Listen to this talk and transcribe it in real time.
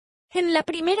En la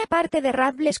primera parte de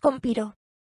Rables con Piro.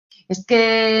 Es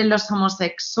que los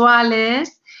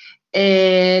homosexuales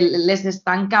les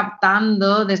están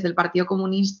captando desde el Partido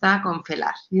Comunista con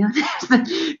felaciones,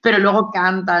 pero luego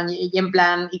cantan y en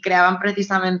plan, y creaban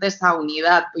precisamente esa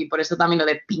unidad, y por eso también lo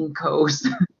de Pinkos.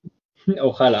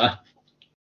 Ojalá.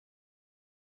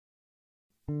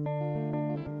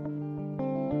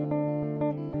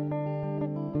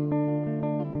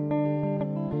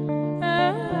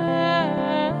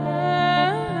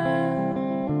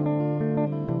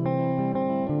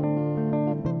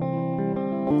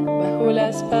 Bajo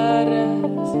las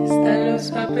barras están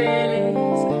los papeles,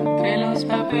 entre los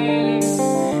papeles,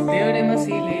 teoremas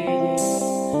y leyes,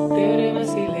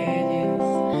 teoremas y leyes,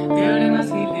 teoremas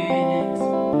y leyes.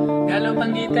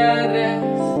 Galopan guitarras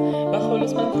bajo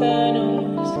los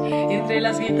manzanos y entre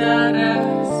las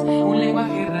guitarras un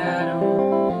lenguaje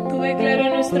raro. Tuve claro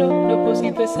nuestro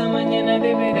propósito esa mañana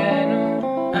de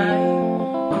verano. Hay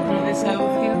otro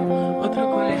desahucio,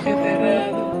 otro colegio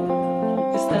cerrado.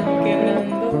 Están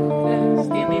quebrando las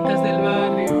tienditas del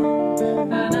barrio.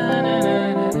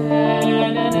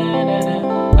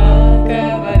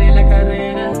 Acabaré la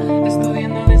carrera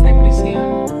estudiando desde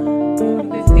prisión. Por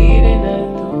decir en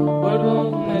alto,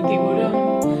 vuelvo al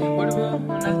tiburón, vuelvo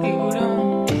al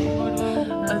tiburón, vuelvo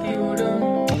al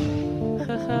tiburón. Ja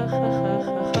ja ja ja ja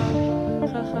ja ja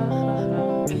ja ja.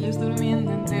 Ellos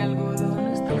durmiendo entre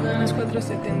algodones, tocan las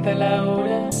 4:70 la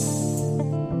hora.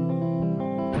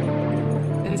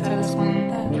 Las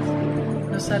cuentas,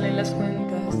 no salen las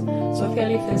cuentas,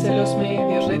 socialícense los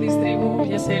medios,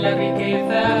 redistribúyase la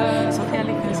riqueza,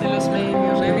 socialícense los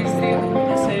medios,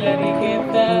 redistribúyase la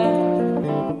riqueza.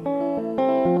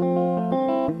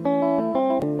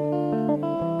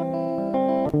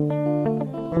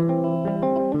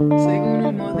 Según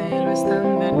el modelo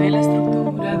estándar de la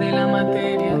estructura de la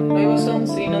materia, nuevos son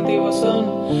sin antiguos son,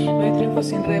 no hay triunfo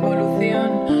sin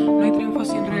revolución, no hay triunfo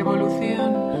sin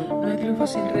revolución. No hay triunfo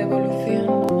sin revolución,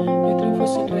 no hay triunfo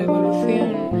sin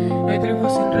revolución, no hay triunfo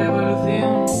sin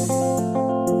revolución.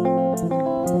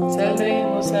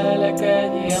 Saldremos a la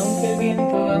calle, aunque el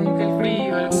viento, aunque el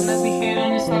frío. Algunas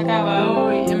dijeron esto acaba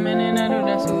hoy. Y envenenaron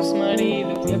a sus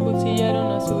maridos, y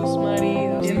acuchillaron a sus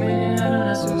maridos, y envenenaron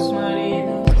a sus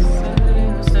maridos.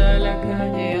 Saldremos a la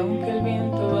calle, aunque el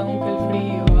viento, aunque el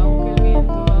frío, aunque el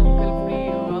viento, aunque el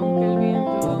frío, aunque el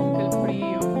viento, aunque el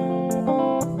frío.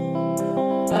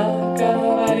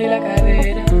 Acabaré la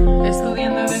carrera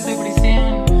estudiando desde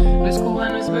prisión. No es Cuba,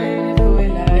 no es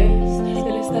Venezuela, es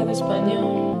el Estado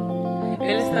español.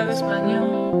 El Estado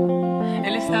español,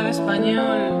 el Estado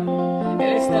español,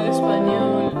 el Estado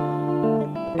español.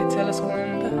 Echa las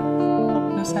cuentas,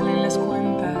 no salen las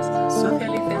cuentas.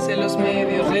 Socialícense los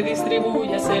medios,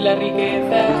 redistribúyase la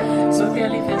riqueza.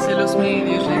 Socialícense los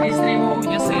medios,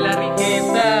 redistribúyase la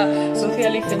riqueza.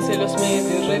 Socialícense los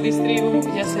medios,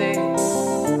 redistribúyase.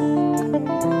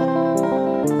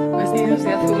 Vestidos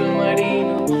de azul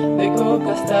marino, de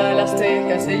coca hasta las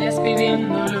cejas, ellas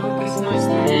pidiendo lo que es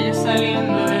nuestro y ellos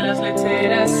saliendo de las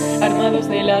lecheras, armados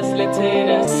de las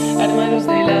lecheras, armados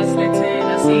de las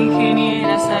lecheras,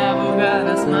 ingenieras,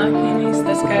 abogadas,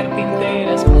 maquinistas,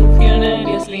 carpinteras,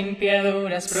 funcionarias,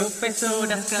 limpiadoras,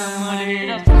 profesoras,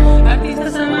 camareras,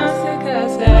 artistas amas de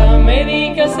casa,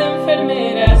 médicas,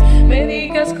 enfermeras,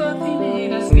 médicas,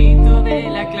 cocineras, grito de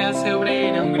la clase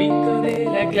obrera, un grito de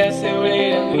la clase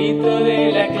obrera, un grito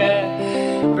de la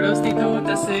clase,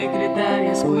 prostitutas,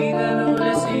 secretarias,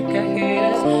 cuidadoras y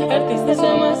cajeras, artistas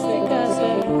amas de casa,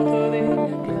 grito de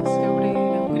la clase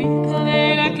obrera, un grito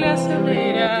de la clase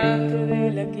obrera, un grito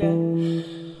de la clase.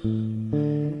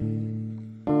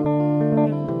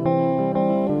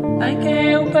 Hay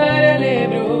que upar al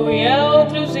Ebro y a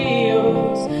otros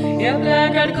ríos y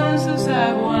aplacar con sus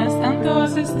aguas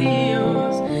tantos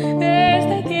estíos. De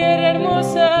esta tierra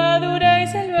hermosa, dura y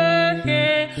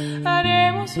salvaje,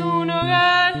 haremos un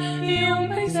hogar y un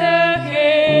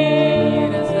paisaje.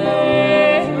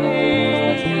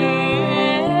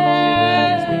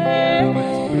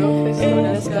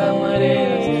 Profesoras,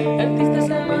 camareras, artistas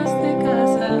amas de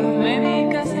casa,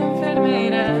 médicas,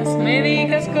 enfermeras,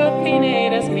 médicas,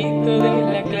 cocineras, grito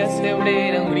de la clase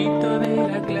obrera, un grito de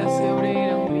la clase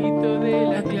obrera, un grito de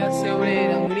la clase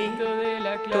obrera, un grito de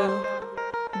la clase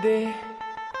de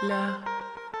la.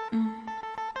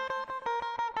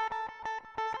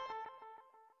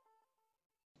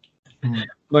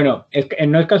 Bueno,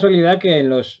 no es casualidad que en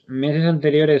los meses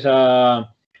anteriores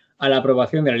a la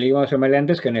aprobación de la Ley de Vamos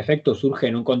Semejantes, que en efecto surge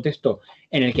en un contexto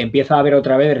en el que empieza a haber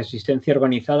otra vez resistencia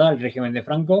organizada al régimen de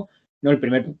Franco, no, el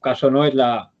primer caso no es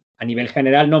a nivel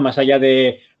general, no, más allá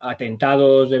de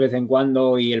atentados de vez en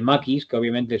cuando y el maquis, que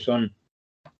obviamente son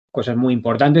cosas muy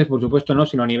importantes, por supuesto, no,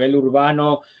 sino a nivel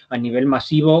urbano, a nivel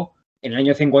masivo. En el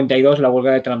año 52, la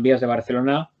huelga de tranvías de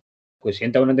Barcelona, pues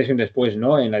sienta un antes y un después,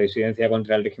 ¿no? En la disidencia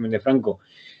contra el régimen de Franco.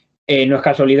 No es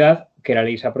casualidad que la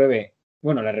ley se apruebe,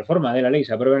 bueno, la reforma de la ley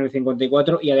se apruebe en el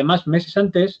 54 y además meses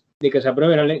antes de que se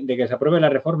apruebe la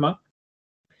reforma,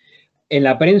 en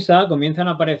la prensa comienzan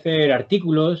a aparecer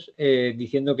artículos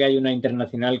diciendo que hay una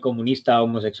internacional comunista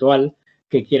homosexual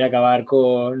que quiere acabar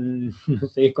con, no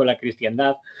sé, con la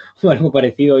cristiandad o algo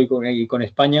parecido y con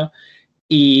España.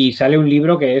 Y sale un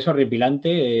libro que es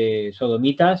horripilante,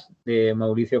 Sodomitas, de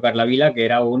Mauricio Carlavila, que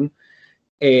era un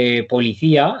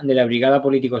policía de la Brigada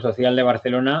Político-Social de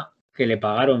Barcelona que le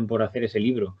pagaron por hacer ese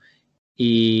libro.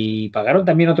 Y pagaron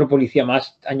también otro policía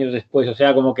más años después. O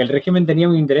sea, como que el régimen tenía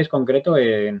un interés concreto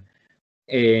en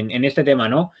este tema,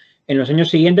 ¿no? En los años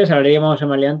siguientes, a la ley de vagos y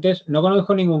maleantes, no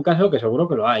conozco ningún caso, que seguro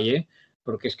que lo hay,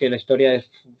 porque es que la historia es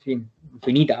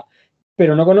infinita,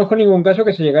 pero no conozco ningún caso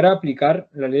que se llegara a aplicar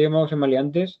la ley de vagos y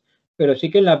maleantes, pero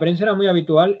sí que en la prensa era muy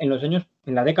habitual en los años,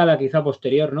 en la década quizá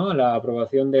posterior, ¿no?, a la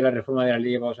aprobación de la reforma de la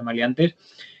ley de vagos y maleantes,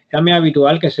 era muy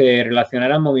habitual que se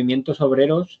relacionaran movimientos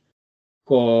obreros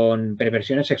con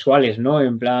perversiones sexuales, ¿no?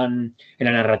 En plan, en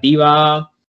la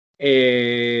narrativa,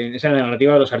 esa es la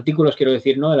narrativa de los artículos, quiero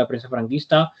decir, ¿no?, de la prensa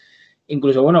franquista.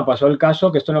 Incluso, bueno, pasó el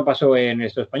caso, que esto no pasó en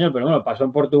esto español, pero bueno, pasó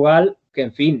en Portugal, que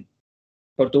en fin,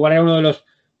 Portugal era uno de los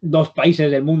 2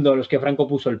 países del mundo en los que Franco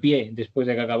puso el pie después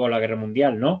de que acabó la Guerra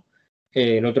Mundial, ¿no?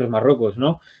 El otro es Marruecos,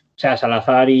 ¿no? O sea,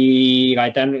 Salazar y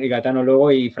Gaetano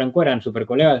luego y Franco eran súper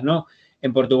colegas, ¿no?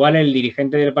 En Portugal el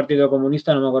dirigente del Partido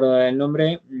Comunista, no me acuerdo del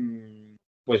nombre,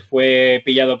 pues fue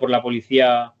pillado por la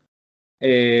policía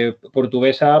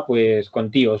portuguesa, pues con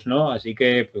tíos, ¿no? Así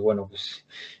que, pues bueno, pues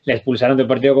le expulsaron del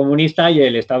Partido Comunista y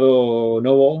el Estado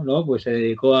Novo, ¿no?, pues se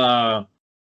dedicó a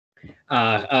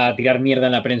tirar mierda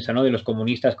en la prensa, ¿no?, de los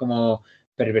comunistas como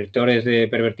pervertidores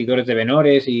de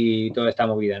menores y toda esta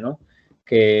movida, ¿no?,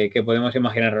 que podemos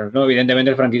imaginarnos, ¿no?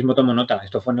 Evidentemente el franquismo tomó nota.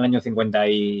 Esto fue en el año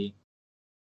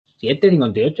 57,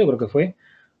 58 creo que fue.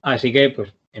 Así que,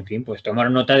 pues, en fin, pues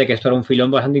tomaron nota de que esto era un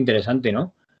filón bastante interesante,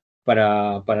 ¿no?,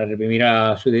 para reprimir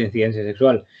a su disidencia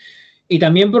sexual. Y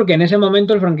también porque en ese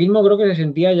momento el franquismo creo que se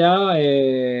sentía ya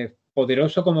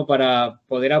poderoso como para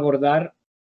poder abordar,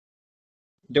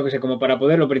 yo qué sé, como para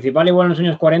poder, lo principal igual en los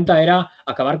años 40 era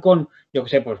acabar con, yo qué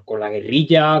sé, pues con la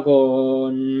guerrilla,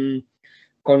 con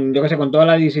yo qué sé, con toda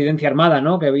la disidencia armada,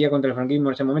 ¿no?, que había contra el franquismo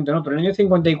en ese momento, ¿no? Pero en el año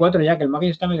 54 ya que el maquis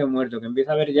está medio muerto, que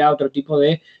empieza a haber ya otro tipo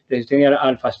de resistencia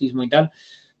al fascismo y tal,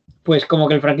 pues como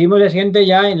que el franquismo se siente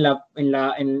ya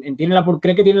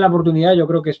cree que tiene la oportunidad, yo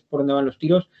creo que es por donde van los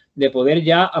tiros, de poder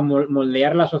ya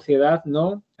moldear la sociedad,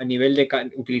 ¿no?, a nivel de,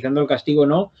 utilizando el castigo,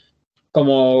 ¿no?,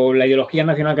 como la ideología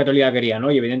nacional católica quería,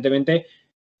 ¿no? Y evidentemente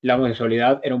la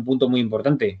homosexualidad era un punto muy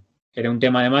importante. Era un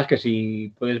tema además que,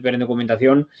 si puedes ver en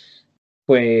documentación,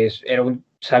 pues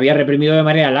se había reprimido de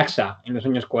manera laxa en los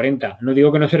años 40. No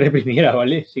digo que no se reprimiera,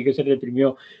 ¿vale? Sí que se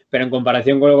reprimió, pero en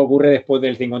comparación con lo que ocurre después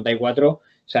del 54,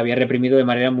 se había reprimido de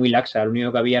manera muy laxa. Lo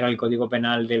único que había era el Código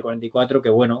Penal del 44, que,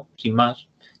 bueno, sin más,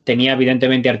 tenía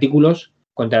evidentemente artículos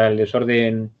contra el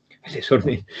desorden,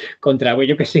 contra,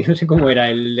 yo que sé, no sé cómo era,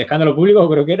 el escándalo público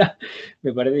creo que era,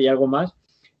 me parece, y algo más.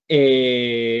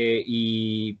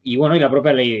 Y bueno, y la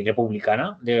propia ley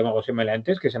republicana de vagos y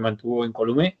maleantes, que se mantuvo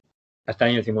incólume hasta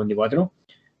el año 54.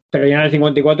 Pero ya en el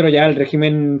 54 ya el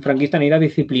régimen franquista necesita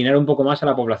disciplinar un poco más a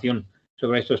la población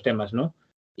sobre estos temas, ¿no?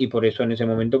 Y por eso en ese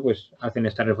momento pues hacen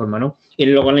esta reforma, ¿no? Y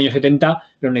luego en el año 70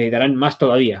 lo necesitarán más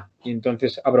todavía. Y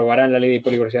entonces aprobarán la ley de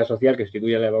peligrosidad social que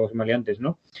sustituye a la de vagos y maleantes,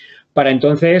 ¿no? Para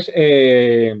entonces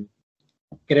creo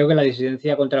que la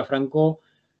disidencia contra Franco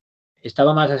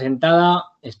estaba más asentada,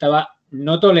 estaba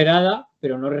no tolerada,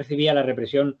 pero no recibía la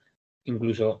represión,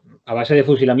 incluso a base de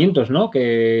fusilamientos, ¿no?,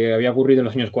 que había ocurrido en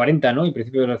los años 40, ¿no?, y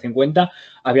principios de los 50.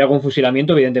 Había algún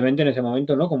fusilamiento, evidentemente, en ese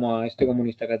momento, ¿no?, como a este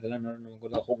comunista catalán, no me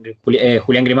acuerdo,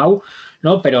 Julián Grimau,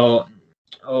 ¿no?, pero,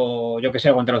 o yo que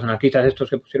sé, contra los anarquistas estos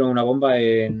que pusieron una bomba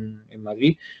en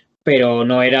Madrid, pero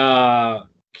no era,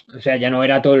 o sea, ya no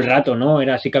era todo el rato, ¿no?,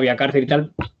 era, sí que había cárcel y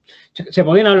tal. Se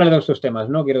podían hablar de estos temas,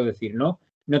 ¿no?, quiero decir, ¿no?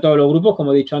 No todos los grupos,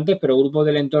 como he dicho antes, pero grupos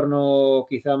del entorno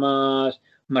quizá más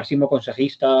marxismo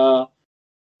consejista,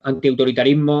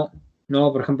 antiautoritarismo,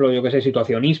 ¿no? Por ejemplo, yo que sé,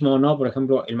 situacionismo, ¿no? Por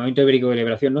ejemplo, el Movimiento Ibérico de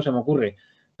Liberación no se me ocurre,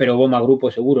 pero Boma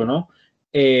Grupo seguro, ¿no?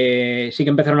 Sí que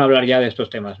empezaron a hablar ya de estos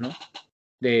temas, ¿no?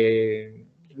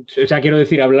 O sea, quiero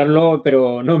decir, hablarlo,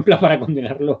 pero no en plan para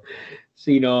condenarlo,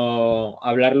 sino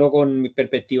hablarlo con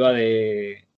perspectiva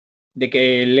de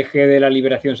que el eje de la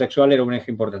liberación sexual era un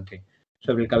eje importante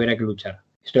sobre el que había que luchar.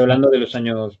 Estoy hablando de los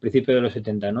años, principios de los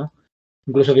 70, ¿no?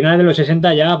 Incluso finales de los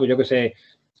 60 ya, pues yo que sé,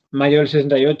 mayo del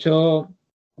 68,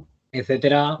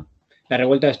 etcétera, la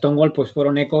revuelta de Stonewall, pues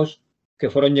fueron ecos que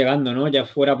fueron llegando, ¿no? Ya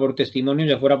fuera por testimonios,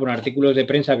 ya fuera por artículos de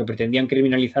prensa que pretendían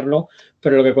criminalizarlo,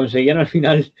 pero lo que conseguían al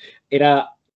final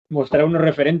era mostrar unos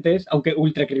referentes, aunque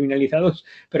ultra criminalizados,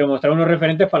 pero mostrar unos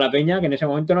referentes para la peña que en ese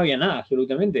momento no había nada,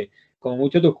 absolutamente. Como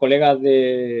muchos tus colegas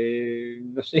de,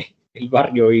 no sé, el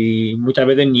barrio, y muchas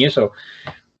veces ni eso.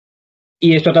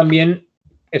 Y esto también,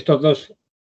 estos dos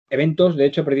eventos, de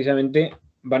hecho, precisamente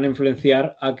van a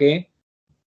influenciar a que,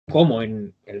 como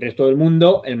en el resto del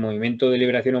mundo, el movimiento de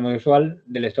liberación homosexual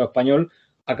del Estado español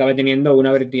acabe teniendo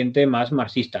una vertiente más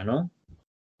marxista, ¿no?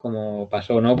 Como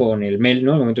pasó, ¿no?, con el MEL,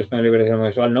 ¿no?, el Movimiento Español de Liberación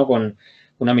Homosexual, ¿no?, con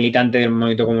una militante del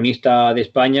movimiento comunista de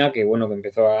España que, bueno, que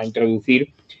empezó a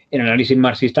introducir el análisis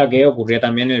marxista que ocurría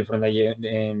también en el Front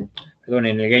en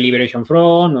el Gay Liberation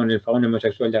Front o en el Front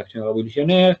Homosexual de Acción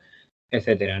Revolucionaire,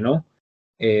 etcétera, ¿no?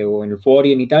 O en el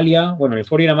Fori en Italia. Bueno, el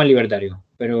Fori era más libertario,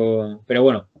 pero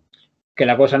bueno, que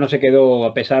la cosa no se quedó,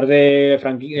 a pesar del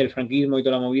franquismo y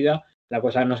toda la movida, la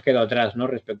cosa no se quedó atrás, ¿no?,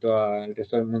 respecto al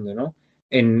resto del mundo, ¿no?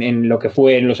 En lo que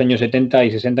fue en los años 70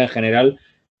 y 60 en general,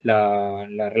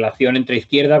 la relación entre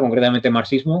izquierda, concretamente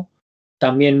marxismo,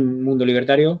 también mundo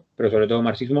libertario, pero sobre todo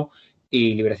marxismo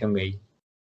y liberación gay.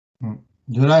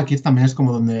 Yo creo que aquí también es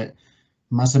como donde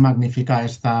más se magnifica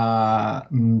esta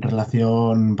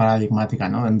relación paradigmática,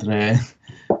 ¿no?, entre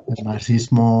el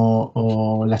marxismo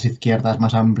o las izquierdas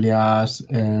más amplias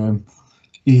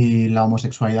y la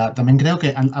homosexualidad. También creo que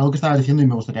algo que estaba diciendo, y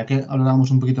me gustaría que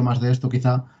habláramos un poquito más de esto,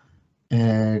 quizá,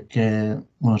 que,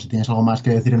 bueno, si tienes algo más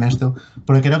que decir en esto,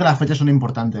 porque creo que las fechas son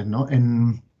importantes, ¿no?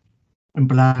 En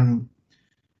plan,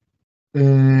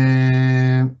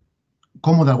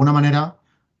 cómo de alguna manera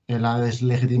la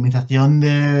deslegitimización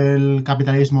del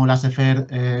capitalismo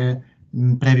laissez-faire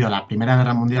previo a la Primera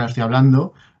Guerra Mundial, estoy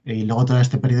hablando, y luego todo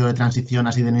este periodo de transición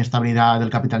así de inestabilidad del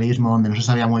capitalismo, donde no se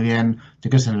sabía muy bien, yo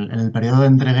qué sé, en el periodo de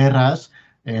entreguerras,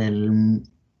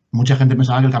 mucha gente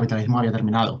pensaba que el capitalismo había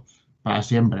terminado para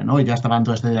siempre, ¿no? Y ya estaban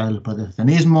toda esta idea del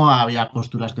proteccionismo, había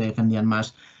posturas que defendían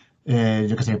más,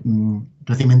 yo qué sé,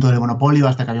 crecimiento del monopolio,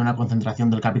 hasta que había una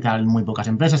concentración del capital en muy pocas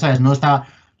empresas, ¿sabes? No está,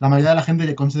 la mayoría de la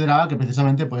gente consideraba que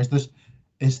precisamente pues estos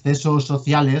excesos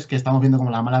sociales que estamos viendo como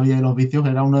la mala vida de los vicios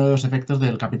era uno de los efectos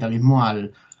del capitalismo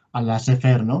al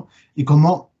laissez-faire, ¿no? Y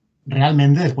cómo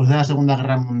realmente después de la Segunda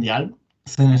Guerra Mundial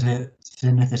se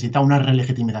necesita una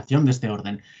relegitimización de este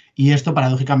orden. Y esto,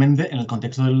 paradójicamente, en el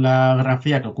contexto de la Guerra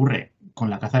Fría que ocurre con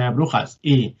la caza de brujas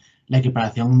y la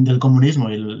equiparación del comunismo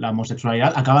y la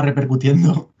homosexualidad, acaba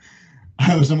repercutiendo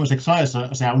a los homosexuales.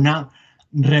 O sea, una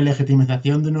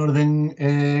relegitimización de un orden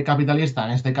capitalista,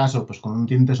 en este caso, pues con un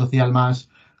tinte social más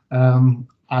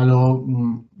a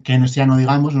lo keynesiano,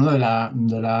 digamos, ¿no?,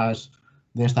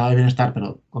 de estado de bienestar,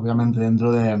 pero obviamente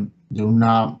dentro de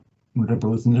una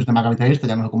reproducción del sistema capitalista,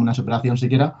 ya no como una superación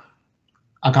siquiera,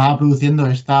 acaba produciendo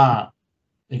esta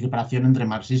equiparación entre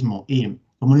marxismo y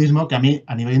comunismo, que a mí,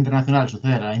 a nivel internacional,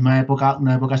 sucede en la misma época,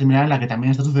 una época similar en la que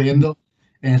también está sucediendo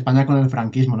en España con el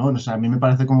franquismo, ¿no? O sea, a mí me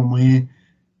parece como muy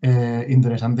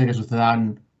interesante que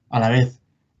sucedan a la vez.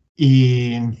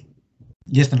 Y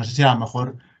esto, no sé si a lo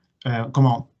mejor,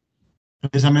 como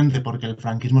precisamente porque el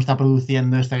franquismo está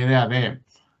produciendo esta idea de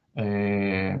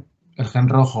el gen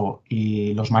rojo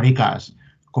y los maricas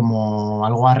como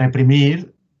algo a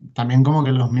reprimir, también como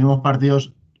que los mismos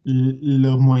partidos,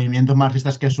 los movimientos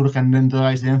marxistas que surgen dentro de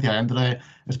la disidencia, dentro de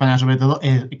España sobre todo,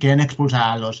 quieren expulsar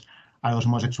a los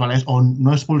homosexuales, o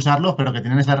no expulsarlos, pero que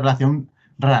tienen esa relación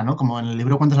rara, ¿no? Como en el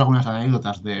libro cuentas algunas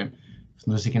anécdotas de,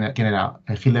 no sé si quién era,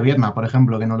 el Gil de Viedma, por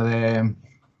ejemplo, que no le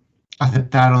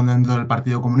aceptaron dentro del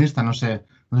Partido Comunista, no sé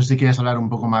si quieres hablar un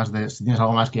poco más de, si tienes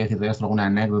algo más que decir de esto, alguna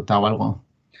anécdota o algo.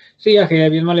 Sí, a Gil de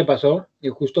Viedma le pasó, y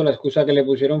justo la excusa que le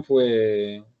pusieron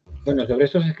fue, bueno, sobre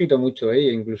esto se ha escrito mucho,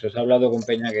 incluso se ha hablado con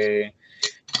Peña que,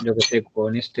 yo que sé,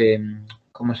 con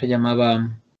 ¿cómo se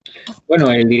llamaba?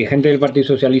 Bueno, el dirigente del Partido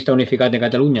Socialista Unificat de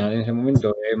Cataluña en ese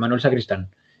momento, Manuel Sacristán.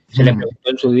 Se le preguntó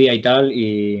en su día y tal,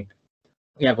 y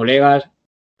a colegas.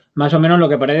 Más o menos lo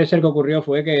que parece ser que ocurrió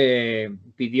fue que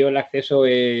pidió el acceso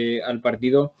al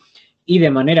partido y de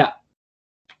manera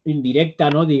indirecta,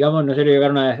 ¿no? Digamos, no se lo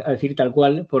llegaron a decir tal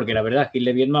cual, porque la verdad, Gil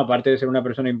de Viedma, aparte de ser una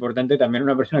persona importante, también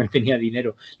era una persona que tenía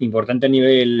dinero. Importante a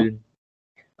nivel,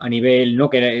 ¿no?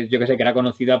 Que era, yo que sé, que era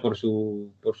conocida por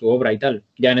su obra y tal,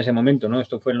 ya en ese momento, ¿no?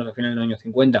 Esto fue en los finales de los años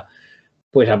 50.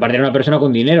 Pues aparte era una persona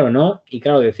con dinero, ¿no? Y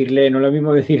claro, no es lo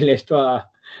mismo decirle esto a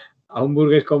un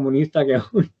burgués comunista que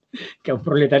a un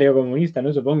proletario comunista,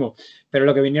 ¿no? Supongo. Pero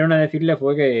lo que vinieron a decirle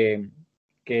fue que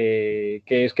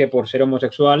es que por ser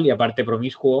homosexual y aparte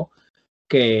promiscuo,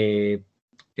 que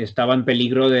estaba en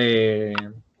peligro de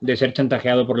ser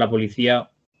chantajeado por la policía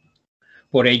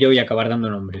por ello y acabar dando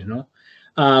nombres, ¿no?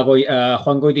 A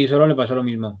Juan Goytisolo le pasó lo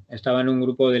mismo. Estaba en un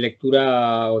grupo de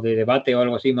lectura o de debate o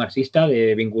algo así marxista,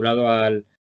 vinculado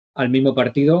al mismo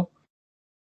partido,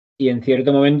 y en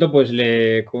cierto momento, pues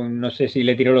no sé si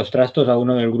le tiró los trastos a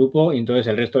uno del grupo, y entonces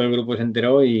el resto del grupo se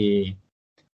enteró y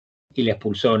le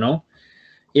expulsó, ¿no?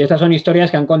 Y estas son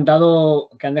historias que han contado,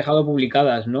 que han dejado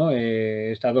publicadas, ¿no?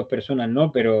 Estas dos personas,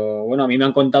 ¿no? Pero bueno, a mí me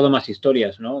han contado más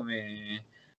historias, ¿no?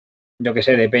 Yo qué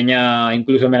sé, de peña,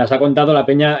 incluso me las ha contado la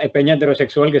peña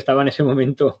heterosexual que estaba en ese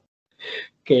momento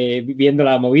viendo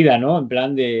la movida, ¿no? En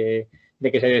plan de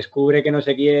que se descubre que no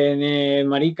sé quién es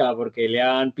marica porque le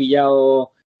han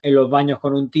pillado en los baños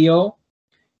con un tío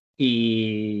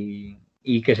y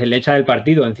que se le echa del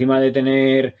partido. Encima de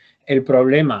tener el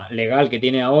problema legal que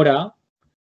tiene ahora,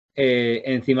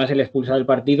 encima se le expulsa del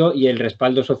partido y el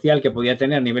respaldo social que podía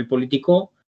tener a nivel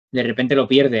político de repente lo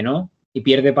pierde, ¿no? Y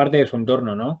pierde parte de su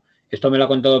entorno, ¿no? Esto me lo ha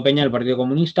contado Peña del Partido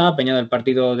Comunista, Peña del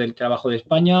Partido del Trabajo de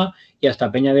España y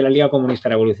hasta Peña de la Liga Comunista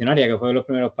Revolucionaria, que fue de los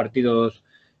primeros partidos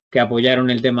que apoyaron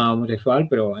el tema homosexual,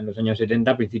 pero en los años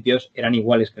 70, a principios, eran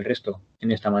iguales que el resto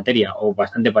en esta materia, o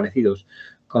bastante parecidos,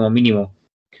 como mínimo.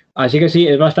 Así que sí,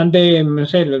 es bastante, no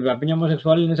sé, la peña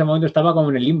homosexual en ese momento estaba como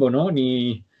en el limbo, ¿no?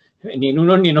 Ni en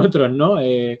unos ni en otros, ¿no?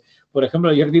 Por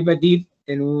ejemplo, Jordi Petit,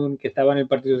 que estaba en el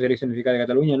Partido Socialista Unificado de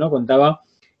Cataluña, ¿no? Contaba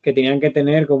que tenían que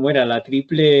tener, como era, la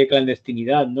triple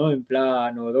clandestinidad, ¿no? En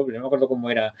plan, o doble, no me acuerdo cómo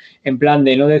era, en plan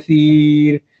de no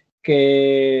decir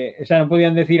que, o sea, no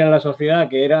podían decir a la sociedad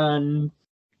que eran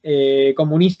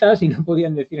comunistas y no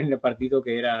podían decir en el partido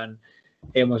que eran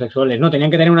homosexuales, ¿no? Tenían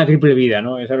que tener una triple vida,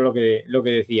 ¿no? Eso es lo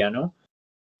que decía, ¿no?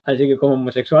 Así que como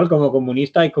homosexual, como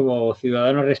comunista y como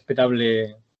ciudadano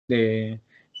respetable del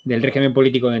régimen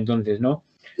político de entonces, ¿no?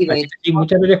 Y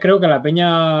muchas veces creo que a la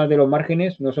peña de los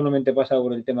márgenes, no solamente pasa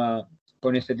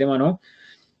con este tema, ¿no?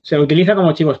 Se lo utiliza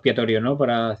como chivo expiatorio, ¿no?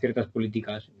 Para ciertas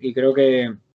políticas. Y creo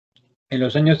que en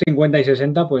los años 50 y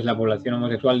 60, pues la población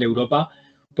homosexual de Europa,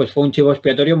 pues fue un chivo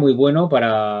expiatorio muy bueno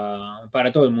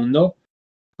para todo el mundo,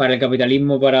 para el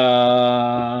capitalismo,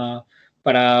 para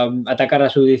atacar a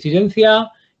su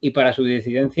disidencia y para su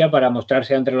disidencia para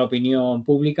mostrarse ante la opinión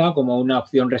pública como una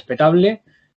opción respetable,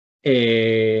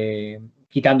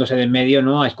 quitándose del medio,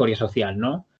 ¿no? A escoria social,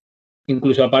 ¿no?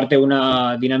 Incluso aparte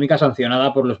una dinámica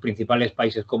sancionada por los principales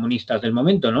países comunistas del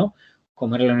momento, ¿no?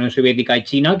 Como era la Unión Soviética y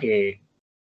China,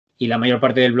 y la mayor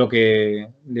parte del bloque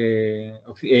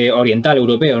oriental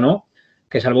europeo, ¿no?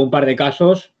 Que salvo un par de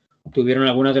casos tuvieron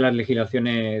algunas de las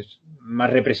legislaciones más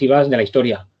represivas de la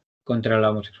historia contra la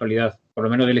homosexualidad, por lo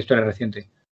menos de la historia reciente.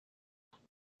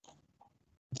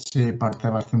 Sí, parte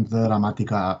bastante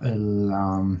dramática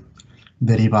la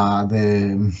deriva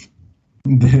de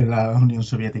la Unión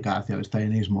Soviética hacia el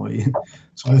estalinismo y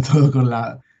sobre todo con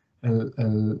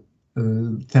el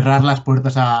cerrar las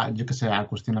puertas a, yo que sé, al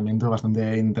cuestionamiento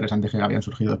bastante interesante que habían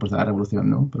surgido después de la revolución,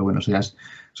 ¿no? Pero bueno, eso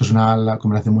es una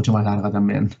conversación mucho más larga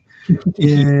también.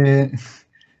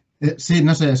 Sí,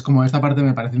 no sé, es como esta parte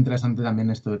me parece interesante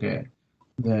también esto de que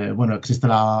bueno, existe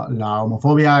la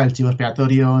homofobia, el chivo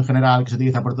expiatorio en general, que se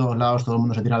utiliza por todos lados, todo el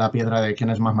mundo se tira la piedra de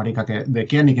quién es más marica de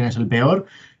quién y quién es el peor.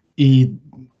 Y,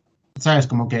 ¿sabes?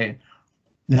 Como que,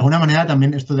 de alguna manera,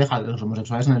 también esto deja a los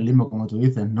homosexuales en el limbo, como tú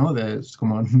dices, ¿no? Es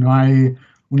como no hay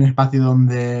un espacio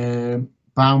donde,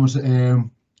 vamos,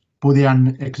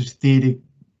 pudieran existir y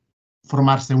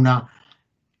formarse una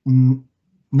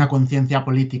conciencia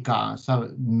política,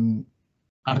 ¿sabes?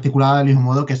 Articulada del mismo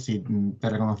modo que si te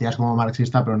reconocías como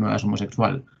marxista pero no eras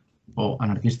homosexual o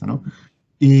anarquista, ¿no?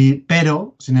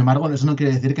 Pero, sin embargo, eso no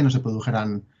quiere decir que no se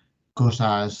produjeran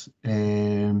cosas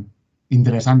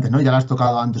interesantes, ¿no? Ya lo has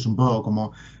tocado antes un poco,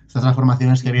 como estas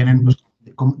transformaciones que vienen, pues,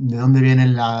 de dónde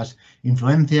vienen las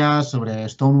influencias sobre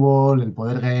Stonewall, el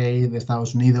poder gay de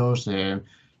Estados Unidos,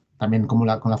 también como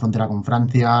con la frontera con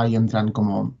Francia, y entran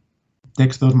como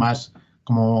textos más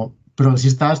como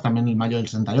progresistas, también el mayo del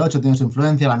 68 tiene su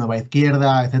influencia, la nueva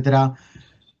izquierda, etcétera.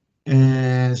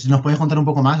 Si nos puedes contar un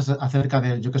poco más acerca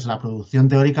de, yo qué sé, la producción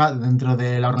teórica dentro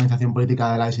de la organización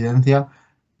política de la disidencia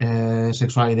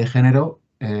sexual y de género,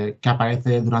 que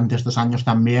aparece durante estos años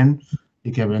también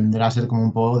y que vendrá a ser como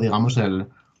un poco, digamos,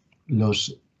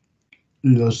 los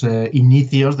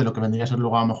inicios de lo que vendría a ser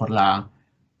luego a lo mejor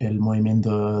el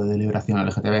movimiento de liberación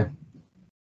LGTB.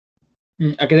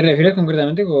 ¿A qué te refieres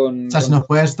concretamente con...? O sea, si nos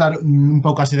puedes dar un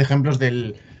poco así de ejemplos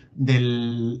de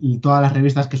todas las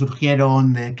revistas que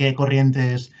surgieron, de qué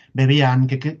corrientes bebían,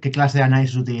 qué clase de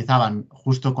análisis utilizaban,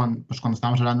 justo cuando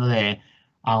estábamos hablando de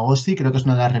Agosti, creo que es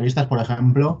una de las revistas, por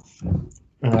ejemplo.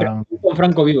 Con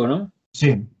Franco vivo, ¿no?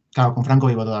 Sí, claro, con Franco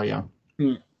vivo todavía.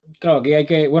 Claro, aquí hay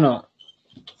que, bueno,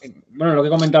 bueno, lo que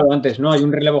he comentado antes, ¿no? Hay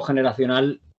un relevo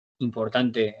generacional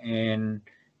importante en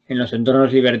los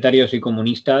entornos libertarios y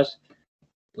comunistas.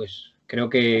 Pues creo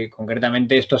que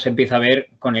concretamente esto se empieza a ver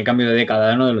con el cambio de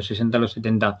década, ¿no? De los 60 a los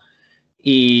 70.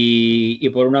 Y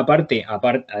por una parte,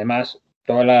 además,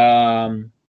 toda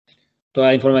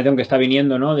la información que está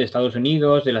viniendo, ¿no? De Estados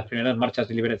Unidos, de las primeras marchas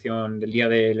de liberación, del Día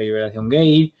de la Liberación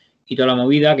Gay y toda la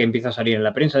movida que empieza a salir en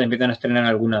la prensa, se empiezan a estrenar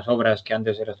algunas obras que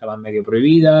antes estaban medio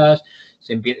prohibidas,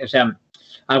 o sea,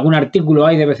 algún artículo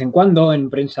hay de vez en cuando en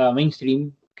prensa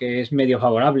mainstream que es medio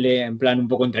favorable, en plan un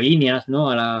poco entre líneas,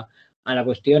 ¿no? A la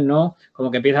cuestión, ¿no?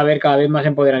 Como que empieza a haber cada vez más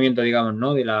empoderamiento, digamos,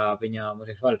 ¿no? De la peña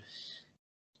homosexual.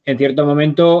 En cierto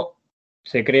momento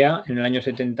se crea, en el año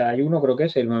 71, creo que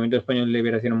es, el Movimiento Español de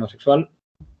Liberación Homosexual,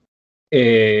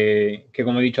 que,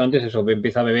 como he dicho antes, eso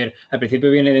empieza a beber. Al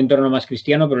principio viene de entorno más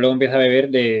cristiano, pero luego empieza a beber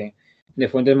de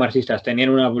fuentes marxistas. Tenían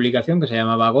una publicación que se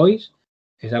llamaba Gois.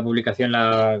 Esa publicación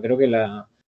creo que la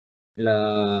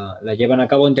llevan a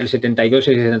cabo entre el 72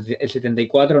 y el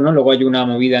 74, ¿no? Luego hay una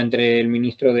movida entre el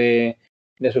ministro de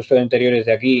Asuntos Interiores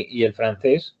de aquí y el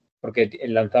francés, porque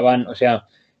lanzaban, o sea,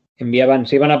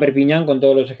 se iban a Perpiñán con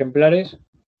todos los ejemplares.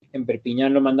 En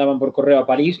Perpiñán los mandaban por correo a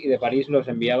París y de París los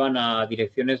enviaban a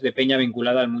direcciones de peña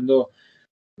vinculada al mundo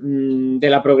de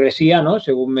la progresía, ¿no?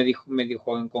 Según me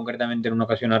dijo concretamente en una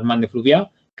ocasión Armand de Fluvià,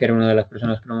 que era una de las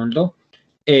personas que lo montó,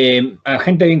 a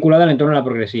gente vinculada al entorno de la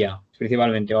progresía,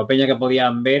 principalmente, o a peña que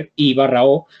podían ver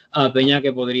 /o a peña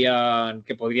que podría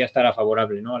estar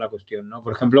favorable, ¿no? A la cuestión, ¿no?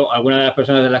 Por ejemplo, algunas de las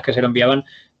personas de las que se lo enviaban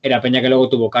era peña que luego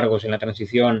tuvo cargos en la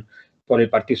transición por el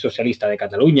Partido Socialista de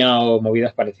Cataluña o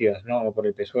movidas parecidas, ¿no? O por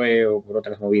el PSOE o por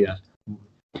otras movidas.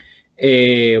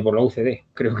 Por la UCD,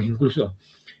 creo que incluso.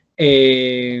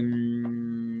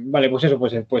 Vale, pues eso,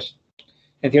 pues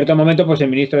en cierto momento, pues el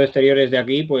ministro de Exteriores de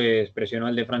aquí, pues presionó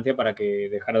al de Francia para que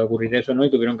dejara de ocurrir eso, ¿no? Y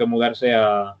tuvieron que mudarse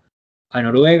a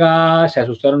Noruega, se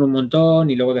asustaron un montón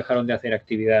y luego dejaron de hacer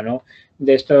actividad, ¿no?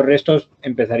 De estos restos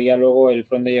empezaría luego el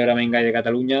Front de Llobregat de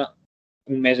Cataluña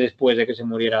un mes después de que se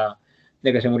muriera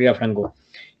Franco.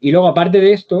 Y luego, aparte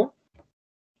de esto,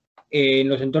 en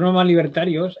los entornos más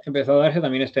libertarios empezó a darse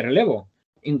también este relevo.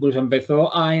 Incluso empezó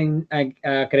a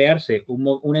crearse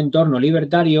un entorno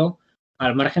libertario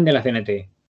al margen de la CNT.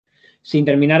 Sin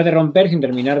terminar de romper, sin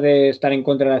terminar de estar en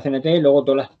contra de la CNT, luego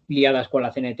todas las liadas con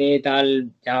la CNT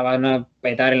tal ya van a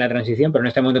petar en la transición, pero en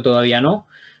este momento todavía no.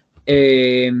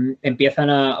 Empieza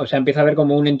a haber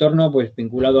como un entorno pues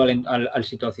vinculado al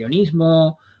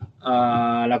situacionismo,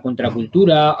 a la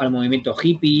contracultura, al movimiento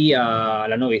hippie, a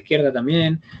la nueva izquierda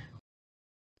también.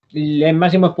 El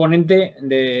máximo exponente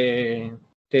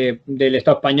del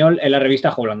Estado español es la revista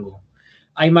Ajo Blanco.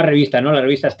 Hay más revistas, ¿no? La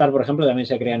revista Star, por ejemplo, también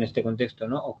se crea en este contexto,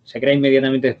 ¿no? O se crea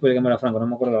inmediatamente después de que muera Franco, no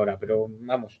me acuerdo ahora, pero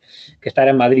vamos, que está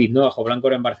en Madrid, ¿no? Ajo Blanco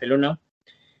era en Barcelona.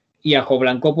 Y Ajo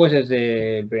Blanco, pues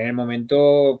desde el primer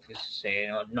momento, pues se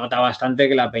nota bastante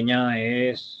que la peña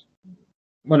es...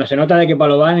 Bueno, se nota de qué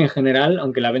palo van en general,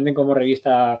 aunque la venden como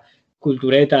revista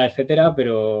cultureta, etcétera,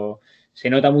 pero se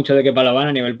nota mucho de qué palo van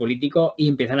a nivel político y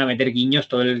empiezan a meter guiños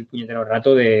todo el puñetero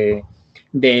rato de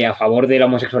a favor de la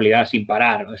homosexualidad sin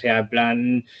parar. O sea, en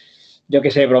plan, yo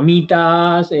qué sé,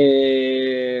 bromitas,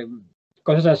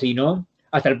 cosas así, ¿no?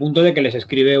 Hasta el punto de que les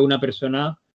escribe una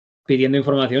persona pidiendo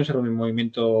información sobre el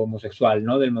movimiento homosexual,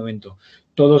 ¿no? Del momento.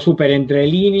 Todo súper entre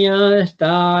líneas,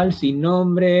 tal, sin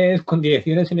nombres, con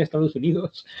direcciones en Estados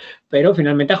Unidos. Pero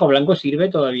finalmente Ajo Blanco sirve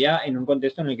todavía en un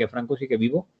contexto en el que Franco sigue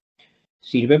vivo.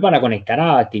 Sirve para conectar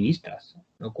a activistas,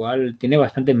 lo cual tiene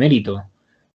bastante mérito.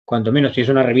 Cuanto menos si es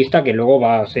una revista que luego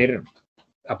va a ser,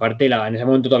 aparte, en ese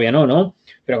momento todavía no,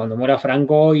 pero cuando muera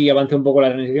Franco y avance un poco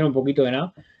la transición, un poquito de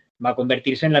nada, va a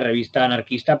convertirse en la revista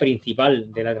anarquista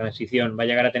principal de la transición. Va a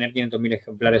llegar a tener 500.000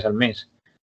 ejemplares al mes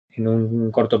en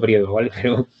un corto periodo, ¿vale?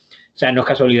 Pero, o sea, no es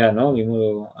casualidad, ¿no?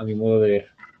 A mi modo de ver.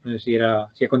 No sé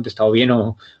si he contestado bien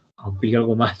o amplío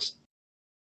algo más.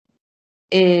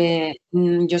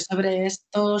 Yo sobre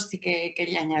esto sí que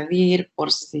quería añadir,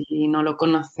 por si no lo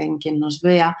conocen quien nos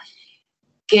vea,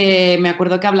 que me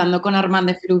acuerdo que hablando con Armand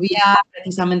de Fluvià,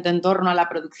 precisamente en torno a la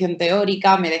producción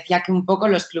teórica, me decía que un poco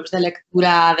los clubs de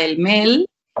lectura del MEL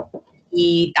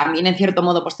y también en cierto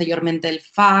modo posteriormente el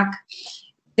FAC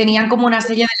tenían como una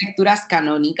serie de lecturas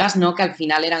canónicas, ¿no? Que al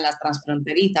final eran las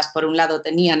transfronterizas. Por un lado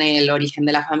tenían El origen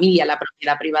de la familia, la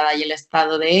propiedad privada y el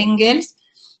Estado de Engels.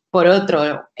 Por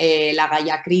otro, La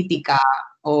Gaia crítica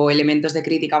o Elementos de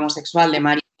crítica homosexual de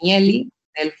Mario Mieli,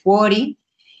 del Fuori.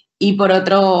 Y por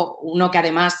otro, uno que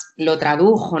además lo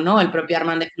tradujo, ¿no? El propio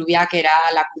Armand de Fluvià, que era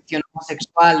La cuestión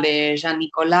homosexual de Jean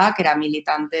Nicolas, que era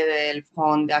militante del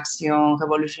Front d'Action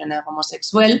Révolutionnaire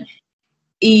Homosexuel.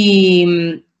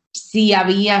 Y si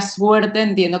había suerte,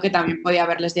 entiendo que también podía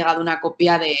haberles llegado una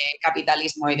copia de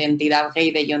Capitalismo e Identidad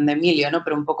Gay de John D'Emilio, ¿no?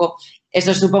 Pero un poco,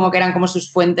 eso supongo que eran como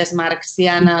sus fuentes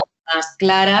marxianas más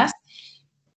claras.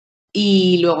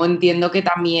 Y luego entiendo que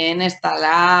también está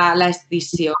la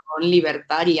escisión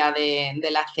libertaria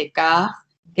de la CK,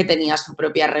 que tenía su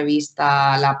propia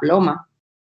revista La Ploma.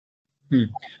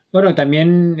 Bueno,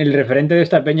 también el referente de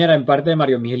esta peña era en parte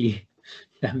Mario Mieli.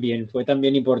 También fue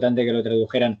también importante que lo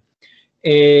tradujeran.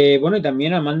 Bueno, y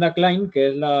también Amanda Klein, que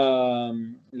es la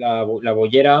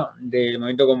boyera del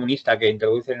movimiento comunista que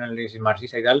introduce el análisis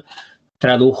marxista y tal,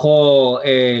 tradujo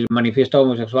el manifiesto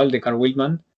homosexual de Carl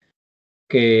Whitman,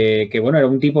 que bueno, era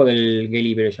un tipo del Gay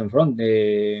Liberation Front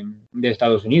de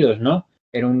Estados Unidos, ¿no?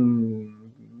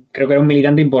 Creo que era un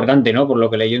militante importante, ¿no? Por lo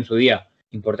que leí en su día.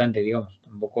 Importante, digamos.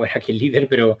 Tampoco era aquí el líder,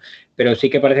 pero sí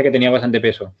que parece que tenía bastante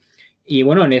peso. Y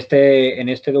bueno, en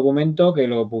este documento, que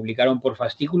lo publicaron por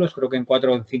fascículos, creo que en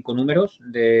 4 o 5 números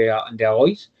de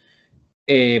Agois,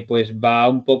 pues va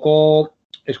un poco,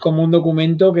 es como un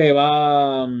documento que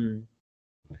va,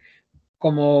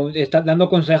 como está dando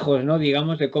consejos, ¿no?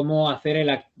 Digamos, de cómo hacer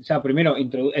o sea, primero,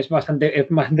 es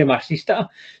bastante marxista,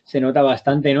 se nota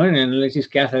bastante, ¿no? En el análisis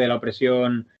que hace de la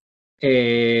opresión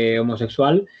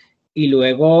homosexual. Y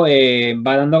luego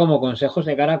va dando como consejos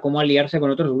de cara a cómo aliarse con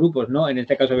otros grupos, ¿no? En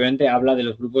este caso, obviamente, habla de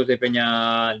los grupos de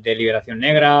Peña de Liberación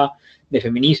Negra, de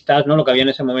feministas, ¿no? Lo que había en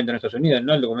ese momento en Estados Unidos,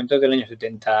 ¿no? El documento es del año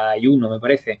 71, me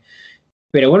parece.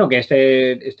 Pero bueno,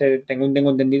 que tengo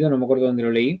entendido, no me acuerdo dónde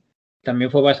lo leí, también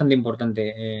fue bastante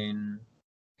importante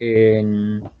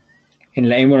en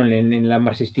la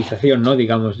marxistización, ¿no?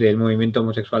 Digamos, del movimiento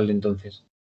homosexual de entonces.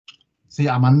 Sí,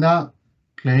 Amanda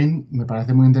Klein, me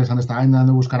parece muy interesante. Estaba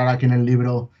intentando buscar ahora aquí en el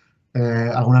libro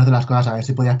algunas de las cosas, a ver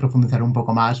si podías profundizar un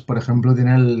poco más. Por ejemplo,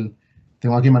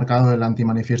 tengo aquí marcado el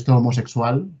antimanifiesto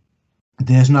homosexual.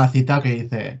 Tienes una cita que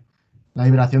dice: la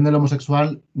liberación del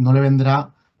homosexual no le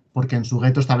vendrá porque en su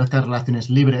gueto establezca relaciones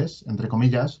libres, entre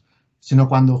comillas, sino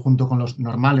cuando, junto con los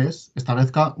normales,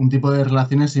 establezca un tipo de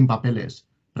relaciones sin papeles.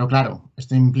 Pero claro,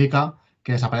 esto implica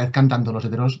que desaparezcan tanto los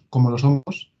heteros como los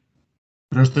homos.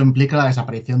 Pero esto implica la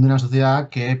desaparición de una sociedad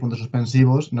que, puntos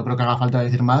suspensivos, no creo que haga falta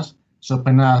decir más, so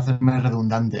pena de hacerme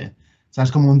redundante. O sea,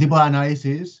 es como un tipo de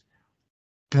análisis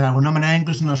que de alguna manera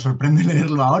incluso nos sorprende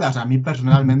leerlo ahora. O sea, a mí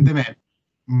personalmente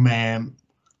me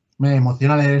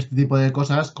emociona leer este tipo de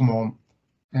cosas, como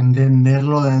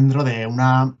entenderlo dentro de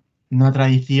una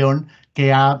tradición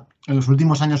que en los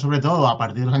últimos años, sobre todo, a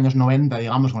partir de los años 90,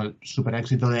 digamos, con el super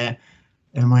éxito del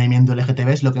movimiento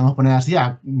LGTB, si lo queremos poner así,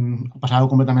 ha pasado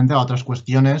completamente a otras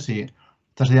cuestiones y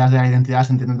estas ideas de la identidad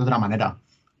se entienden de otra manera.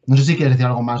 No sé si quieres decir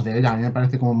algo más de ella, a mí me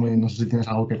parece como muy... No sé si tienes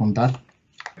algo que contar.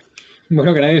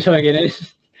 Bueno, que nadie sabe quién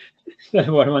es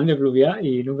Armando Fluvià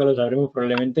y nunca lo sabremos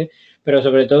probablemente, pero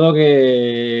sobre todo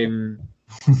que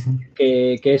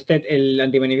el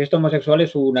antimanifiesto homosexual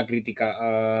es una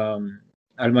crítica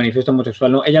al manifiesto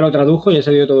homosexual, ¿no? Ella lo tradujo y ya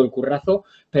se dio todo el currazo,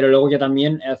 pero luego ya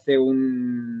también hace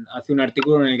un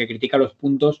artículo en el que critica los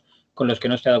puntos con los que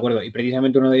no está de acuerdo, y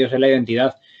precisamente uno de ellos es la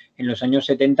identidad. En los años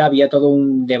 70 había todo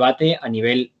un debate a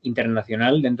nivel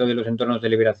internacional dentro de los entornos de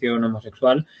liberación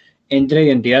homosexual entre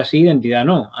identidad sí, identidad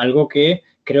no, algo que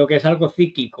creo que es algo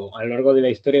cíclico a lo largo de la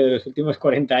historia de los últimos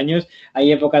 40 años.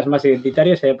 Hay épocas más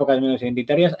identitarias, hay épocas menos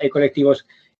identitarias, hay colectivos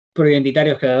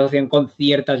proidentitarios que se asocian con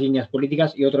ciertas líneas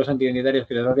políticas y otros antiidentitarios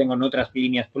que se asocian con otras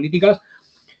líneas políticas,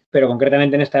 pero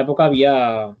concretamente en esta época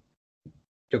había,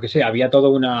 yo qué sé, había todo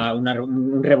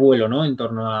un revuelo, ¿no? En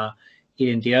torno a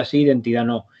identidad sí, identidad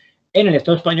no. En el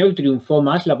Estado español triunfó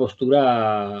más la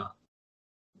postura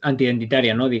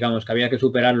antiidentitaria, ¿no? Digamos que había que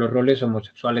superar los roles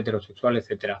homosexual, heterosexual,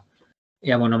 etcétera.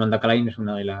 Y bueno, Amanda Klein es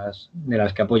una de las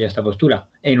que apoya esta postura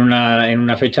en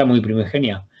una fecha muy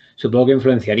primigenia. Supongo que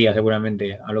influenciaría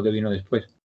seguramente a lo que vino después.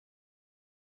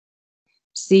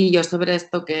 Sí, yo sobre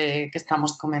esto que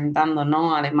estamos comentando,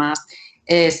 ¿no? Además,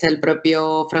 es el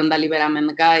propio Front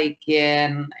d'Alliberament Gay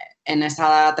quien en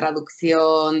esa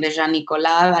traducción de Jean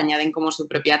Nicolas añaden como su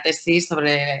propia tesis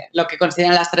sobre lo que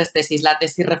consideran las 3 tesis. La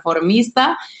tesis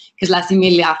reformista, que es la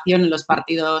asimilación en los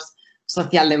partidos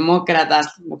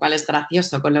socialdemócratas, lo cual es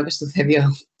gracioso con lo que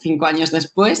sucedió 5 años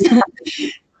después.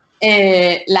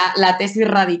 La tesis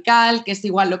radical, que es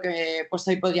igual lo que pues,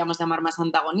 hoy podríamos llamar más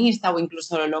antagonista o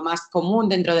incluso lo más común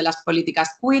dentro de las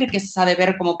políticas queer, que es esa de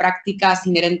ver como prácticas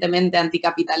inherentemente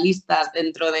anticapitalistas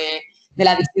dentro de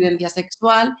la disidencia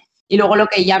sexual. Y luego lo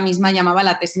que ella misma llamaba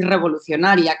la tesis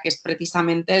revolucionaria, que es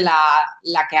precisamente la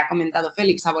que ha comentado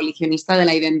Félix, abolicionista de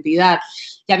la identidad.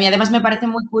 Y a mí además me parece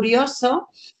muy curioso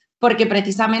porque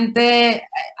precisamente,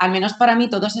 al menos para mí,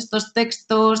 todos estos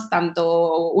textos,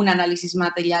 tanto un análisis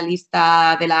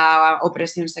materialista de la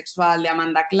opresión sexual de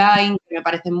Amanda Klein, que me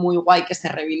parece muy guay que se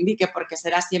reivindique porque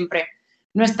será siempre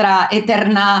nuestra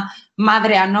eterna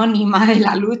madre anónima de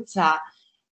la lucha,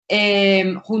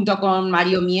 junto con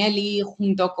Mario Mieli,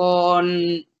 junto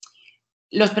con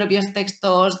los propios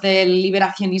textos del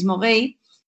liberacionismo gay,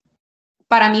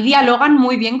 para mí dialogan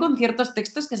muy bien con ciertos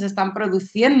textos que se están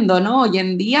produciendo, ¿no? Hoy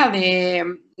en día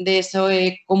de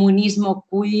ese comunismo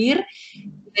queer.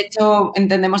 De hecho,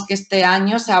 entendemos que este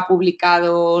año se ha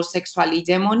publicado Sexual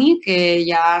Hegemony, que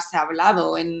ya se ha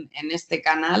hablado en este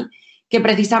canal, que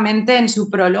precisamente en su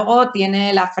prólogo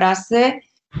tiene la frase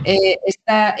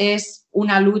esta es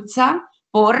una lucha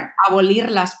por abolir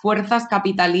las fuerzas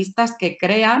capitalistas que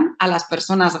crean a las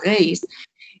personas gays.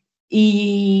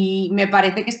 Y me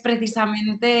parece que es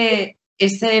precisamente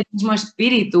ese mismo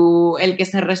espíritu el que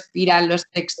se respira en los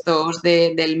textos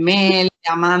del Mel, de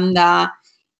Amanda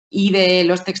y de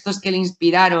los textos que le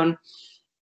inspiraron.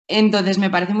 Entonces, me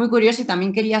parece muy curioso y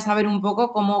también quería saber un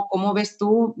poco cómo ves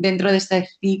tú dentro de ese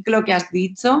ciclo que has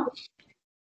dicho,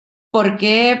 ¿por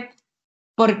qué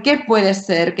puede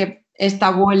ser que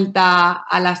esta vuelta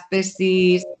a las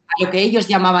tesis, a lo que ellos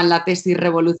llamaban la tesis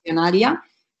revolucionaria,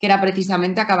 que era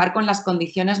precisamente acabar con las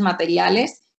condiciones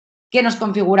materiales que nos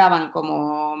configuraban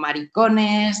como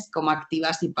maricones, como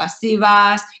activas y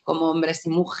pasivas, como hombres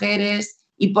y mujeres?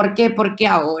 ¿Y por qué? ¿Por qué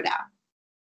ahora?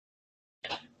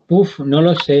 No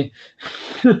lo sé.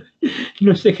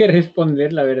 No sé qué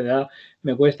responder, la verdad.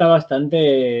 Me cuesta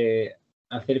bastante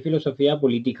hacer filosofía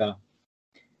política.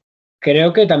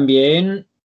 Creo que también,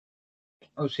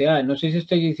 o sea, no sé si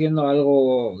estoy diciendo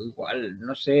algo igual,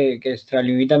 no sé, que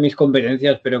extralimita mis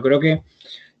competencias, pero creo que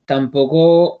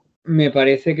tampoco me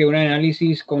parece que un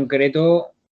análisis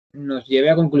concreto nos lleve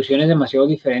a conclusiones demasiado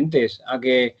diferentes, a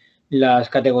que las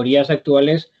categorías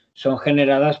actuales son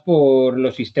generadas por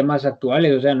los sistemas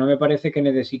actuales. O sea, no me parece que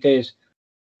necesites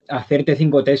hacerte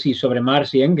 5 tesis sobre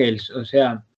Marx y Engels. O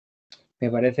sea,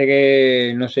 me parece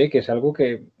que, no sé, que es algo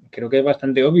que creo que es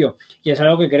bastante obvio. Y es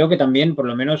algo que creo que también, por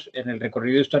lo menos en el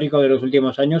recorrido histórico de los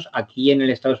últimos años, aquí en el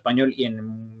Estado español y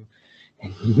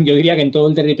yo diría que en todo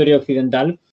el territorio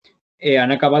occidental,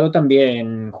 han acabado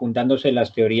también juntándose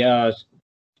las teorías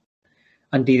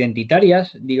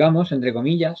antiidentitarias, digamos, entre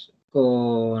comillas,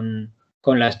 con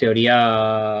las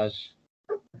teorías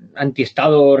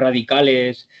antiestado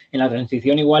radicales. En la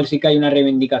transición igual sí que hay una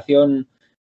reivindicación,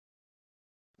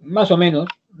 más o menos,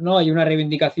 ¿no? Hay una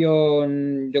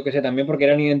reivindicación, yo que sé, también porque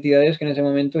eran identidades que en ese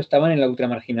momento estaban en la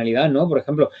ultramarginalidad, ¿no? Por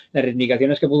ejemplo, las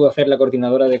reivindicaciones que pudo hacer la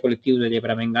coordinadora de colectivos de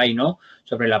Yepramengai, ¿no?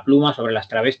 Sobre la pluma, sobre las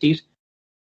travestis,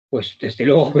 pues desde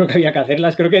luego creo que había que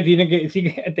hacerlas, creo que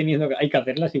hay que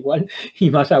hacerlas igual, y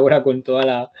más ahora con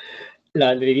toda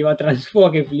la deriva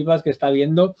transfoba que flipas que está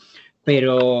viendo,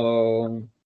 pero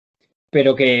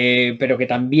que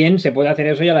también se puede hacer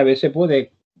eso y a la vez se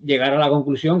puede llegar a la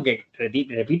conclusión que,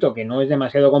 repito, que no es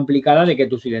demasiado complicada, de que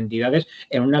tus identidades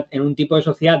en un tipo de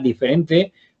sociedad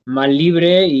diferente, más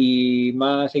libre y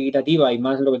más equitativa y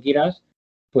más lo que quieras,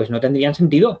 pues no tendrían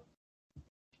sentido.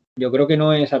 Yo creo que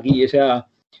no es aquí, o sea,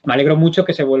 me alegro mucho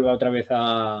que se vuelva otra vez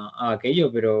a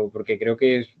aquello, pero porque creo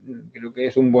que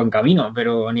es un buen camino,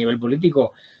 pero a nivel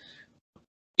político.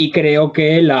 Y creo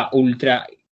que la ultra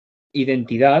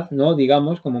identidad, ¿no?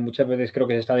 Digamos, como muchas veces creo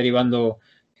que se está derivando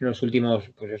en los últimos,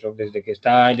 pues eso, desde que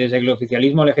el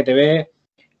oficialismo LGTB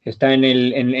está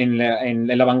en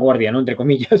la vanguardia, ¿no? Entre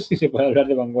comillas, si se puede hablar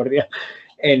de vanguardia,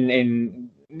 que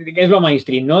es lo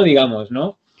mainstream, ¿no? Digamos,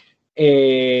 ¿no?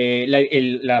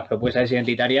 Las propuestas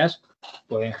identitarias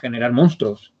pueden generar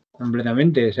monstruos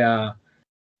completamente, o sea,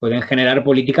 pueden generar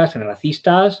políticas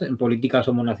racistas, políticas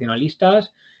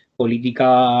homonacionalistas,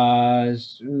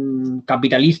 políticas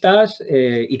capitalistas,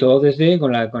 y todo desde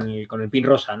con el pin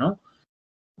rosa, ¿no?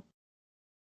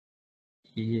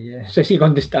 Y no sé si he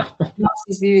contestado. No,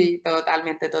 sí,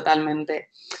 totalmente.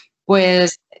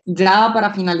 Pues ya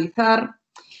para finalizar,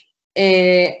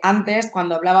 antes,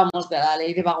 cuando hablábamos de la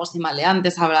ley de vagos y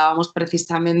maleantes, hablábamos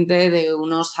precisamente de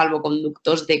unos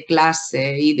salvoconductos de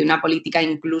clase y de una política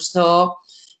incluso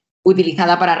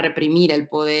utilizada para reprimir el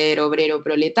poder obrero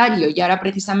proletario. Y ahora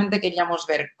precisamente queríamos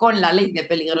ver con la ley de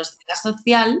peligrosidad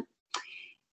social,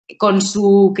 con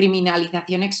su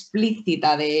criminalización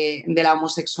explícita de la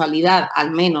homosexualidad,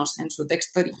 al menos en su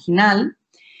texto original,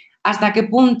 hasta qué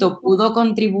punto pudo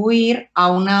contribuir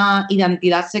a una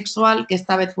identidad sexual que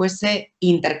esta vez fuese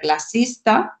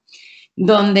interclasista,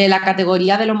 donde la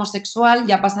categoría del homosexual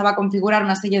ya pasaba a configurar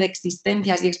una serie de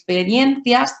existencias y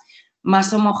experiencias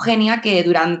más homogénea que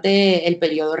durante el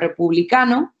periodo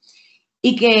republicano,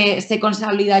 y que se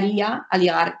consolidaría al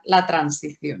llegar la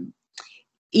transición.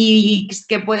 ¿Y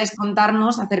qué puedes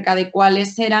contarnos acerca de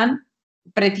cuáles eran,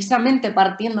 precisamente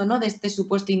partiendo, ¿no?, de este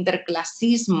supuesto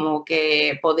interclasismo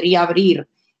que podría abrir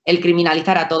el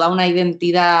criminalizar a toda una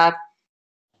identidad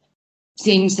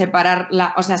sin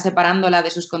separarla, o sea, separándola de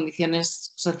sus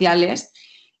condiciones sociales?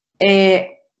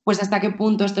 Pues hasta qué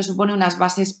punto esto supone unas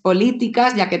bases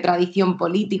políticas, ya que tradición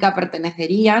política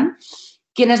pertenecerían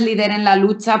quienes lideren la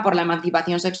lucha por la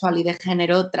emancipación sexual y de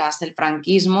género tras el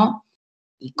franquismo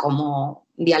y cómo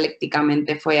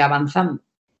dialécticamente fue avanzando.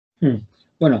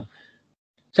 Bueno,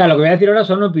 o sea, lo que voy a decir ahora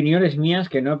son opiniones mías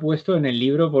que no he puesto en el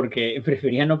libro porque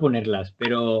prefería no ponerlas,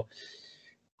 pero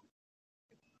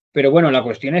bueno, la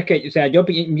cuestión es que, o sea, yo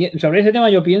sobre ese tema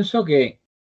yo pienso que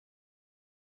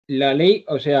la ley,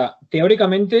 o sea,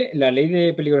 teóricamente la ley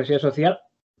de peligrosidad social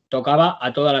tocaba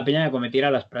a toda la peña que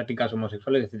cometiera las prácticas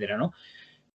homosexuales, etcétera, ¿no?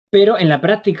 Pero en la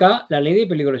práctica, la ley de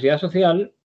peligrosidad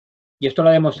social, y esto lo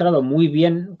ha demostrado muy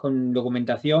bien con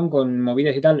documentación, con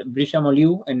movidas y tal, Brice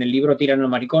Amoliu en el libro Tirano al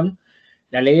maricón,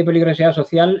 la ley de peligrosidad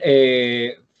social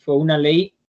fue una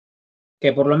ley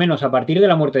que por lo menos a partir de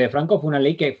la muerte de Franco fue una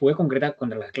ley que fue concreta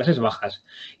contra las clases bajas.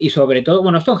 Y sobre todo,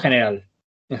 bueno, esto en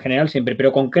general siempre,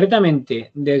 pero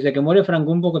concretamente desde que muere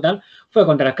Franco un poco tal, fue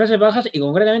contra las clases bajas y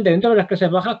concretamente dentro de las clases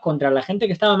bajas contra la gente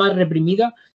que estaba más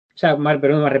reprimida, o sea, más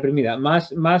reprimida,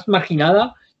 más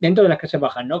marginada dentro de las clases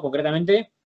bajas, ¿no?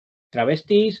 Concretamente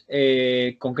travestis,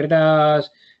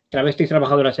 concretas travestis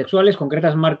trabajadoras sexuales,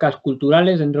 concretas marcas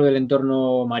culturales dentro del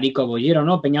entorno marico boyero,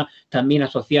 ¿no? Peña también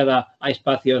asociada a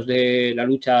espacios de la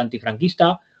lucha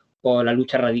antifranquista o la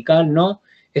lucha radical, ¿no?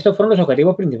 Estos fueron los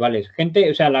objetivos principales. Gente,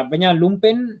 o sea, la peña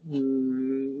lumpen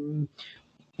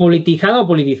politizada o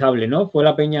politizable, ¿no? Fue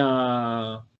la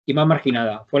peña y más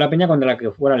marginada. Fue la peña contra la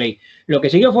que fue la ley. Lo que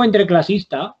siguió fue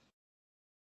entreclasista,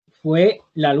 fue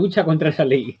la lucha contra esa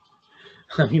ley.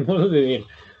 A mi modo de ver.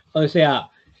 O sea,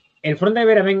 el Front de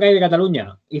Iberoamérica de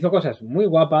Cataluña hizo cosas muy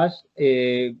guapas,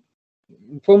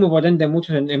 fue muy potente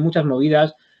en muchas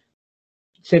movidas,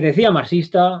 se decía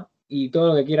marxista y todo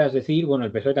lo que quieras decir, bueno,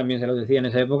 el PSOE también se lo decía en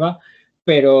esa época,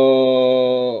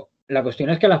 pero la cuestión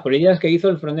es que las políticas que hizo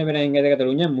el Front de Iberoamérica de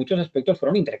Cataluña en muchos aspectos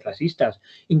fueron interclasistas,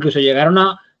 incluso llegaron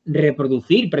a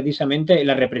reproducir precisamente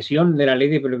la represión de la ley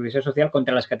de peligrosidad social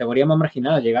contra las categorías más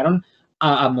marginadas, llegaron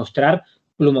a mostrar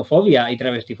plumofobia y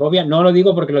travestifobia. No lo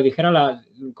digo porque lo dijera la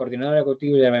coordinadora de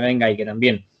colectivos de Benga y que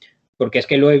también, porque es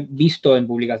que lo he visto en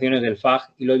publicaciones del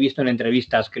FAG y lo he visto en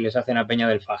entrevistas que les hacen a peña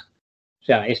del FAG. O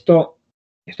sea, esto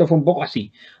fue un poco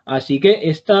así. Así que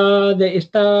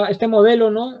este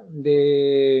modelo, ¿no?,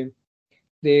 de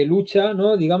lucha,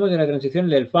 ¿no?, digamos, de la transición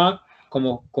del FAG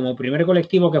como primer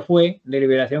colectivo que fue de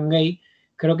liberación gay,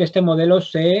 creo que este modelo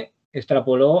se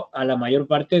extrapoló a la mayor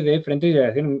parte de Frente de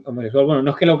Liberación Homosexual. Bueno,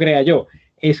 no es que lo crea yo,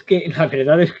 es que la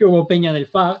verdad es que hubo peña del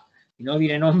FAG, y no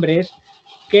diré nombres,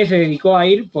 que se dedicó a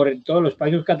ir por todos los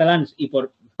países catalans y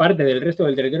por parte del resto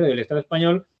del territorio del Estado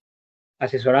español,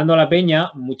 asesorando a la peña,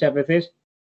 muchas veces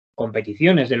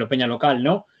competiciones de la peña local,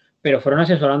 ¿no? Pero fueron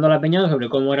asesorando a la peña sobre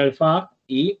cómo era el FAG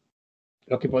y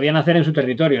lo que podían hacer en su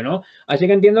territorio, ¿no? Así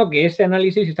que entiendo que este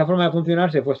análisis, esta forma de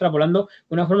funcionar, se fue extrapolando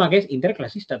de una forma que es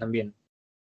interclasista también.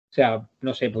 O sea,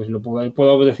 no sé, pues lo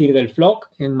puedo decir del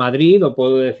FLOC en Madrid o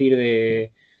puedo decir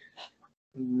de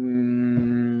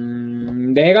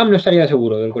EGAM, no estaría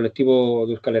seguro, del colectivo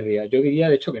de Euskal Herria. Yo diría,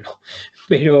 de hecho, que no.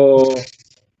 Pero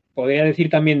podría decir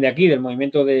también de aquí, del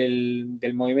movimiento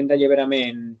del movimiento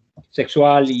Alliberament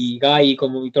sexual y gay,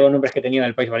 como y todos los nombres que tenía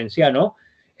del País Valenciano.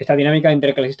 Esta dinámica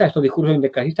interclasista, estos discursos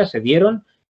interclasistas se dieron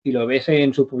y lo ves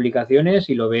en sus publicaciones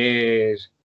y lo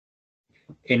ves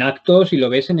en actos y lo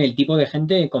ves en el tipo de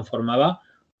gente que conformaba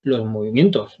los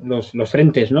movimientos, los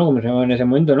frentes, ¿no?, como se llamaban en ese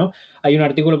momento, ¿no? Hay un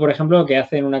artículo, por ejemplo, que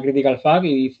hacen una crítica al FAG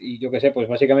y yo qué sé, pues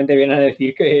básicamente viene a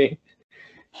decir que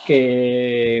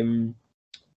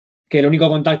el único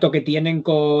contacto que tienen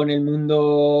con el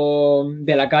mundo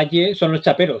de la calle son los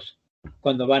chaperos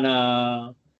cuando van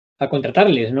a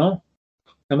contratarles, ¿no?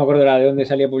 No me acuerdo de dónde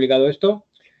salía publicado esto,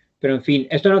 pero en fin,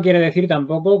 esto no quiere decir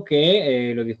tampoco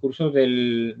que los discursos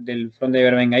del Front de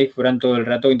Iberoamérica fueran todo el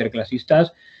rato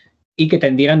interclasistas y que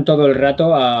tendieran todo el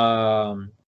rato a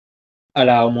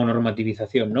la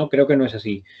homonormativización, ¿no? Creo que no es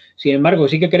así. Sin embargo,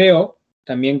 sí que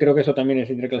también creo que eso también es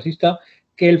interclasista,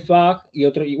 que el FAG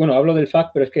y bueno, hablo del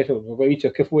FAG, pero es que eso, lo que he dicho,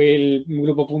 es que fue el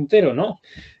grupo puntero, ¿no?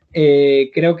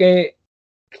 Creo que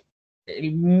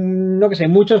no que sé,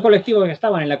 muchos colectivos que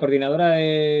estaban en la coordinadora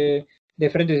de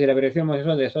frentes de la liberación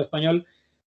homosexual del Estado español,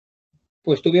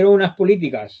 pues tuvieron unas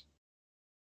políticas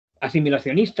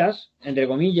asimilacionistas, entre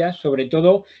comillas, sobre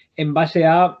todo en base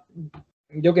a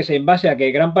yo qué sé, en base a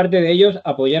que gran parte de ellos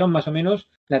apoyaron más o menos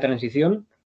la transición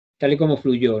tal y como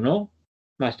fluyó, ¿no?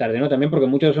 Más tarde, ¿no? También porque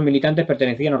muchos de esos militantes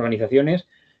pertenecían a organizaciones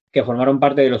que formaron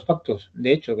parte de los pactos,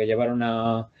 de hecho, que llevaron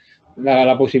a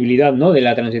la posibilidad, ¿no?, de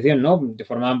la transición, ¿no?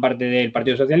 Formaban parte del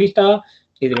Partido Socialista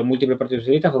y de los múltiples partidos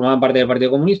socialistas, formaban parte del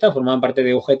Partido Comunista, formaban parte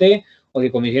de UGT o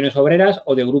de comisiones obreras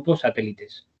o de grupos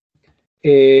satélites.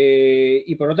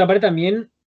 Y por otra parte también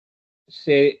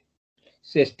se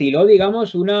estiló,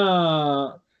 digamos,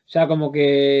 o sea, como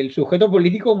que el sujeto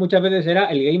político muchas veces era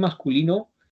el gay masculino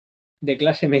de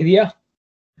clase media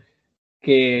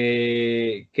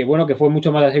que bueno, que fue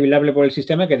mucho más asimilable por el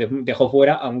sistema, que dejó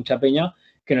fuera a mucha peña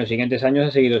que en los siguientes años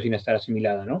ha seguido sin estar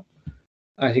asimilada, ¿no?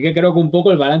 Así que creo que un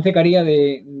poco el balance que haría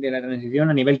de la transición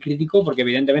a nivel crítico, porque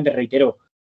evidentemente, reitero,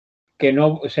 que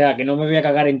no, o sea, que no me voy a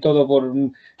cagar en todo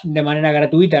de manera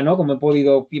gratuita, ¿no? Como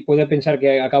puedo pensar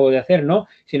que acabo de hacer, ¿no?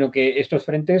 Sino que estos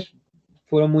frentes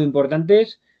fueron muy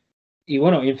importantes y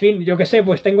bueno, en fin, yo qué sé,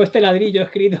 pues tengo este ladrillo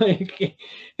escrito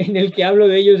en el que hablo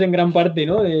de ellos en gran parte,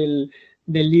 ¿no?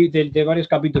 De varios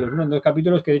capítulos, ¿no? En 2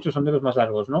 capítulos que de hecho son de los más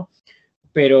largos, ¿no?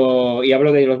 Pero, y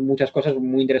hablo de muchas cosas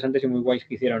muy interesantes y muy guays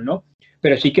que hicieron, ¿no?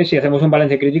 Pero sí que si hacemos un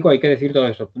balance crítico hay que decir todos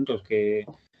estos puntos, que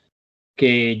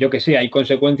yo que sé, hay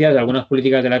consecuencias de algunas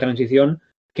políticas de la transición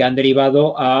que han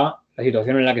derivado a la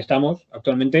situación en la que estamos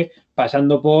actualmente,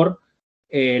 pasando por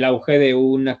el auge de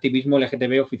un activismo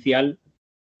LGTB oficial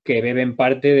que bebe en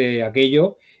parte de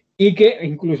aquello y que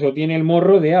incluso tiene el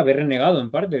morro de haber renegado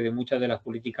en parte de muchas de las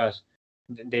políticas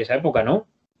de esa época, ¿no?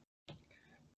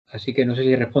 Así que no sé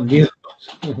si he respondido.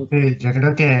 Sí, yo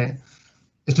creo que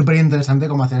es súper interesante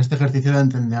cómo hacer este ejercicio de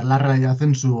entender la realidad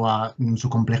en su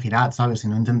complejidad, ¿sabes? Y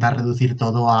no intentar reducir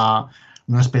todo a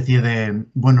una especie de,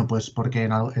 bueno, pues porque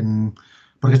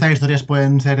estas historias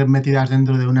pueden ser metidas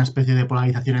dentro de una especie de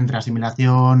polarización entre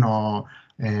asimilación o,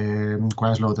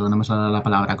 ¿cuál es lo otro? No me sale la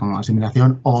palabra, como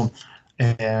asimilación o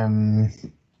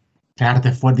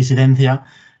crearte fuerte disidencia,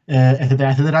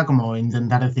 etcétera, etcétera, como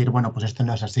intentar decir, bueno, pues esto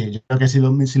no es así. Yo creo que si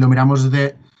lo miramos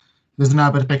desde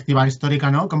una perspectiva histórica,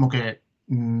 ¿no? Como que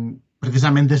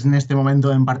precisamente es en este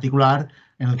momento en particular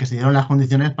en el que se dieron las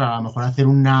condiciones para a lo mejor hacer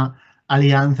una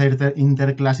alianza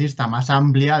interclasista más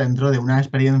amplia dentro de una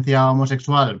experiencia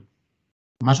homosexual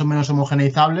más o menos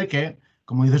homogeneizable que,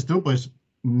 como dices tú, pues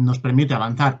nos permite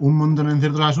avanzar un montón en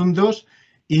ciertos asuntos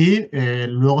y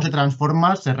luego se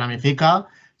transforma, se ramifica,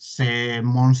 se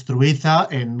monstruiza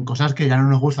en cosas que ya no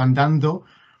nos gustan tanto.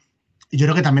 Y yo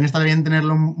creo que también está bien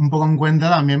tenerlo un poco en cuenta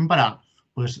también para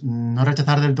pues no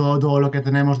rechazar del todo lo que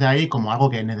tenemos de ahí como algo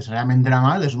que necesariamente era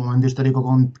mal, es un momento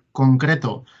histórico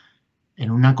concreto,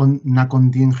 en una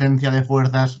contingencia de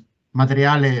fuerzas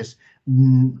materiales,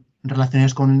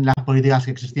 relaciones con las políticas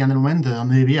que existían en el momento, de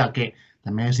dónde vivía, que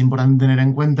también es importante tener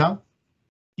en cuenta,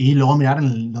 y luego mirar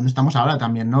dónde estamos ahora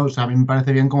también, ¿no? O sea, a mí me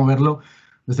parece bien como verlo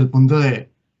desde el punto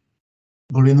de,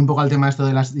 volviendo un poco al tema esto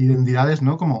de las identidades,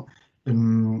 ¿no? Como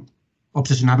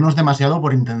obsesionarnos demasiado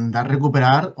por intentar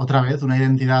recuperar otra vez una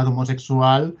identidad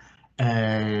homosexual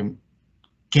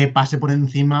que pase por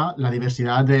encima la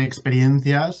diversidad de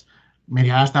experiencias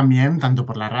mediadas también tanto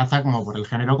por la raza como por el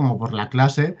género como por la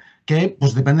clase, que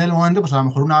pues depende del momento, pues a lo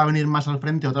mejor una va a venir más al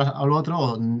frente, otra al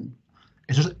otro,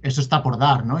 eso está por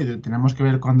dar, ¿no? Y tenemos que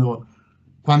ver cuándo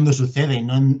sucede,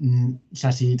 ¿no? O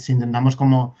sea, si intentamos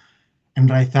como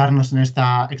enraizarnos en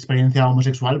esta experiencia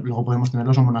homosexual, luego podemos tener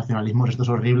los homonacionalismos estos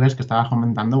horribles que estabas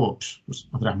comentando, pues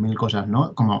otras 1000 cosas,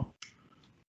 ¿no?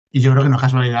 Y yo creo que no es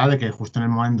casualidad de que justo en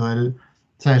el momento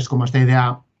 ¿sabes? Como esta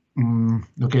idea,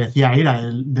 lo que decía Ira,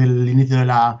 del inicio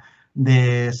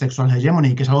de Sexual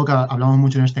Hegemony, que es algo que hablamos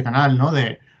mucho en este canal, ¿no?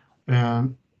 De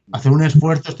hacer un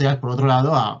esfuerzo, esto ya es por otro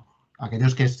lado, a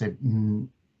aquellos que se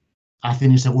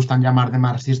hacen y se gustan llamar de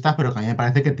marxistas, pero que a mí me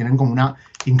parece que tienen como una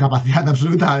incapacidad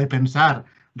absoluta de pensar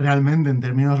realmente en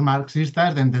términos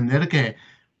marxistas, de entender que,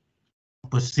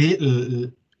 pues sí,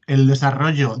 el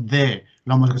desarrollo de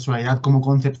la homosexualidad como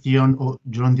concepción, o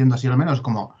yo lo entiendo así al menos,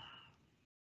 como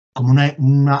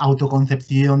una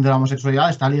autoconcepción de la homosexualidad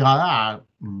está ligada a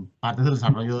partes del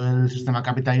desarrollo del sistema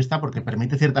capitalista porque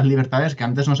permite ciertas libertades que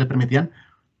antes no se permitían.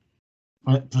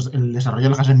 Pues el desarrollo de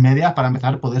las clases medias, para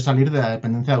empezar, poder salir de la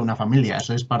dependencia de una familia.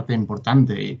 Eso es parte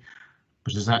importante. Y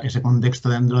pues ese contexto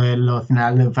dentro de lo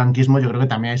final del franquismo yo creo que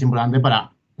también es importante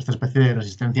para esta especie de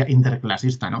resistencia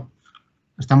interclasista, ¿no?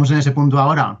 ¿Estamos en ese punto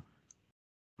ahora?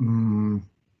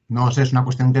 No sé, es una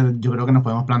cuestión que yo creo que nos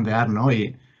podemos plantear, ¿no?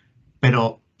 Pero,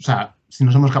 o sea, si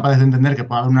no somos capaces de entender que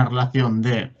puede haber una relación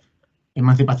de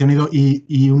emancipación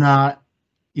y una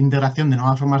integración de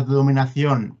nuevas formas de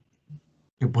dominación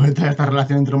que puede traer esta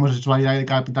relación entre homosexualidad y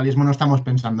capitalismo, no estamos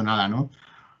pensando nada, ¿no?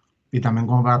 Y también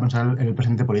como para pensar el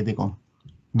presente político.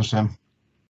 No sé.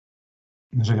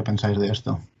 No sé qué pensáis de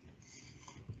esto.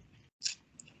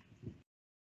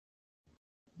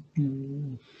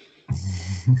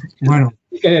 Bueno.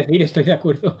 ¿Qué decir? Estoy de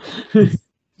acuerdo.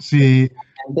 Si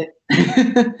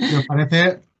os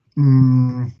parece,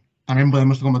 también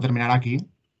podemos como terminar aquí.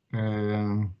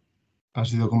 Ha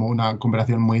sido como una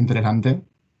conversación muy interesante.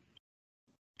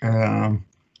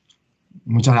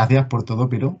 Muchas gracias por todo,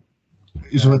 Piro.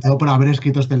 Y sobre todo por haber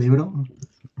escrito este libro.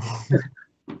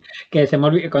 Que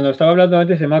cuando estaba hablando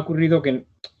antes se me ha ocurrido que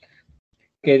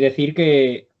decir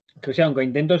que, o sea, aunque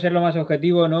intento ser lo más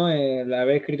objetivo, ¿no? El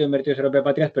haber escrito Invertidos en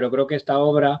Rompepatrias, pero creo que esta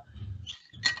obra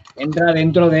entra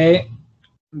dentro de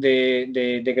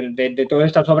todas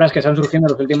estas obras que se han surgido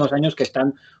en los últimos años que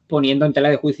están poniendo en tela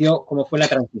de juicio cómo fue la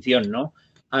transición, ¿no?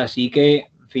 Así que,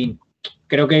 en fin,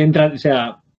 creo que entra, o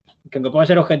sea, que aunque pueda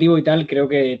ser objetivo y tal, creo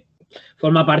que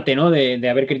forma parte, ¿no? De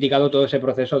haber criticado todo ese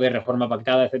proceso de reforma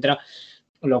pactada, etcétera.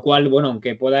 Lo cual, bueno,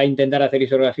 aunque pueda intentar hacer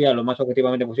historiografía lo más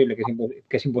objetivamente posible,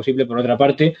 que es imposible por otra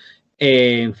parte,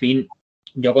 en fin,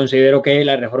 yo considero que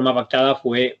la reforma pactada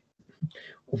fue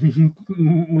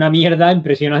una mierda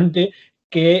impresionante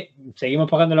que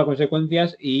seguimos pagando las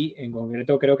consecuencias y, en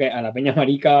concreto, creo que a la Peña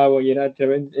Marica, Bollera,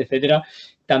 etcétera,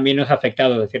 también nos ha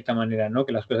afectado de cierta manera, ¿no?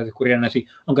 Que las cosas discurrieran así.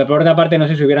 Aunque por otra parte no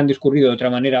sé si hubieran discurrido de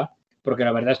otra manera, porque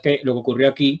la verdad es que lo que ocurrió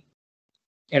aquí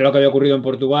es lo que había ocurrido en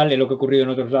Portugal, es lo que ha ocurrido en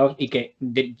otros lados y que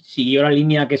siguió la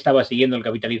línea que estaba siguiendo el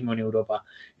capitalismo en Europa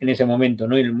en ese momento,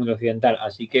 ¿no? Y en el mundo occidental.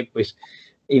 Así que, pues,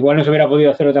 igual no se hubiera podido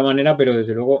hacer de otra manera, pero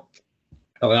desde luego,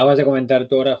 lo que acabas de comentar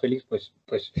tú ahora, Félix, pues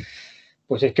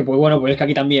es que, pues bueno, pues es que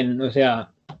aquí también, o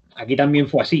sea, aquí también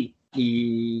fue así.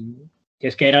 Y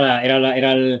es que era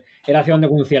hacia donde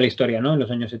conducía la historia, ¿no? En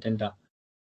los años 70.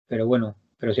 Pero bueno,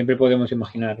 pero siempre podemos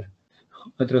imaginar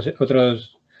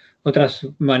otras,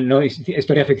 no,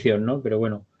 historia ficción, ¿no? Pero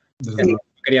bueno,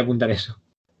 quería apuntar eso.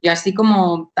 Y así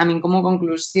como, también como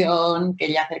conclusión,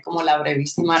 quería hacer como la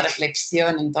brevísima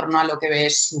reflexión en torno a lo que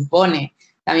supone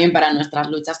también para nuestras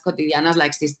luchas cotidianas la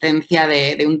existencia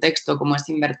de un texto como es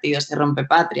Invertidos y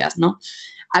Rompepatrias, ¿no?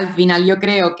 Al final yo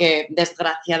creo que,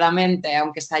 desgraciadamente,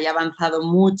 aunque se haya avanzado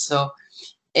mucho,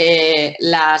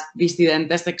 las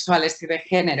disidentes sexuales y de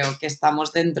género que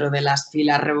estamos dentro de las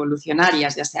filas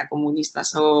revolucionarias, ya sea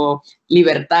comunistas o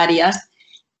libertarias,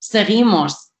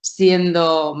 seguimos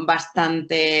siendo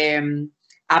bastante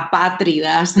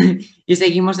apátridas y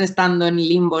seguimos estando en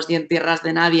limbos y en tierras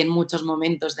de nadie en muchos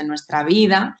momentos de nuestra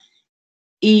vida.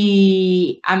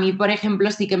 Y a mí, por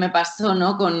ejemplo, sí que me pasó,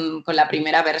 ¿no? Con la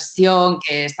primera versión,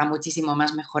 que está muchísimo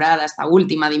más mejorada, esta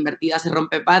última de Invertidas y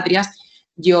Rompepatrias.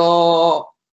 Yo,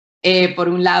 por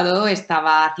un lado,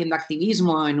 estaba haciendo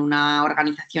activismo en una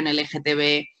organización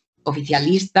LGTB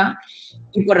oficialista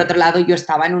y, por otro lado, yo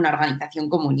estaba en una organización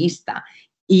comunista.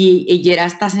 Y era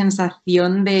esta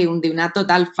sensación de una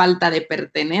total falta de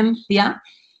pertenencia.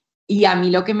 Y a mí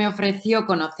lo que me ofreció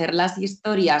conocer las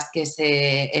historias que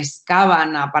se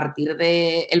excavan a partir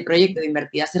del proyecto de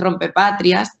Invertidas y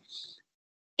Rompepatrias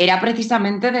era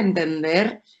precisamente de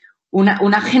entender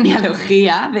una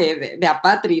genealogía de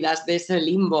apátridas, de ese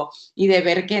limbo, y de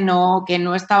ver que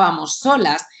no estábamos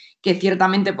solas, que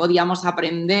ciertamente podíamos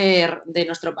aprender de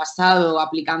nuestro pasado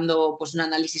aplicando, pues, un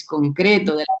análisis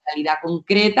concreto de la realidad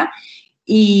concreta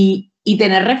y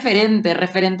tener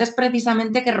referentes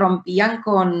precisamente que rompían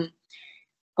con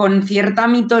cierta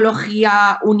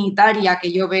mitología unitaria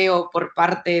que yo veo por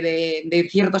parte de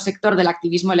cierto sector del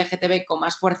activismo LGTB con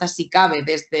más fuerza si cabe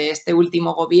desde este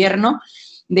último gobierno,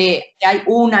 de que hay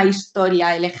una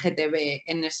historia LGTB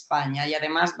en España y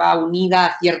además va unida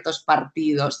a ciertos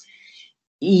partidos.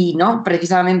 Y no,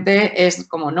 precisamente es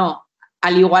como no.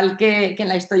 Al igual que en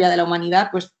la historia de la humanidad,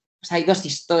 pues hay dos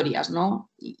historias, ¿no?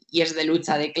 Y es de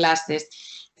lucha de clases.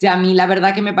 O sea, a mí la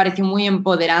verdad que me pareció muy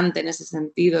empoderante en ese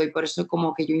sentido y por eso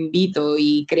como que yo invito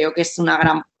y creo que es una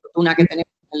gran fortuna que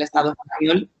tenemos en el Estado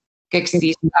español que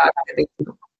exista este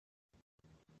texto.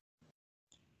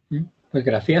 Pues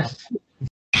gracias.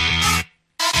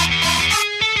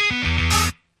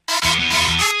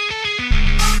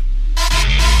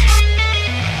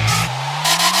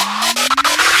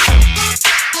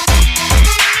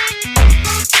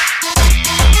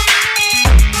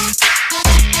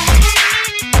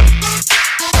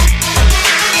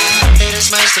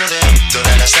 Maestro de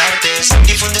todas las artes,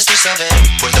 difundes tu saber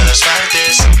por todas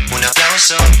partes. Un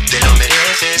aplauso, te lo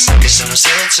mereces, que son los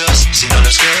hechos, si no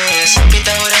los crees.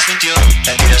 Pitágoras mintió,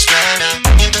 la tierra es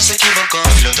plana, Newton se equivocó,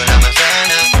 flotó la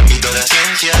manzana. Y toda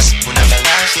ciencia es una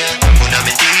falacia, una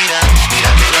mentira,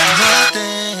 mira que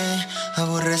grande.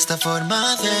 Aburre esta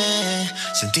forma de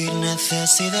sentir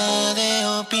necesidad de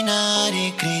opinar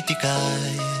y criticar.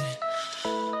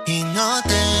 no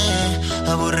te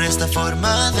aburre esta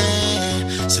forma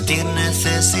de sentir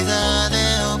necesidad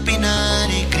de opinar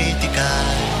y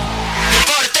criticar.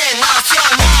 Deporte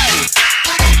nacional.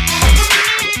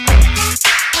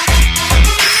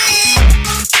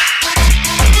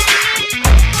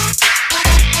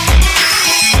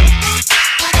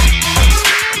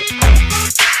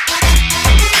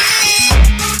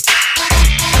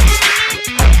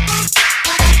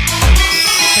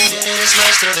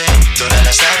 De todas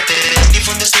las artes,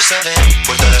 difundes tu saber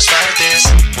por todas partes.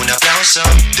 Un aplauso,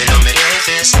 te lo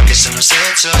mereces. Que son los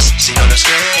hechos, si no los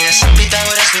crees.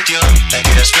 Pitágoras mintió, la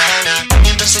tierra es plana.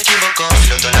 Newton se equivocó,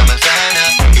 flotó la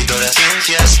manzana. Y toda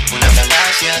ciencia es una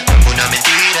falacia, una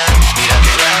mentira. Mira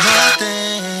que no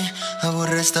te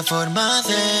aburre esta forma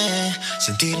de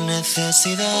sentir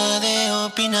necesidad de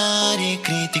opinar y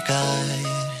criticar.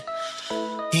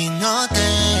 Y no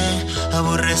te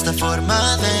aburre esta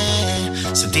forma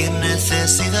de sentir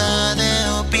necesidad de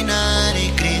opinar y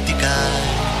criticar.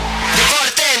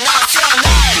 Deporte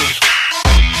nacional.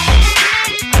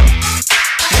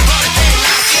 Deporte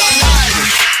nacional.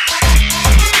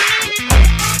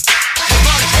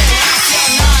 Deporte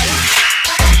nacional.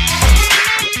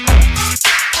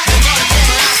 Deporte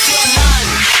nacional.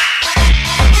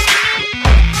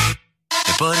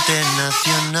 Deporte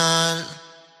nacional.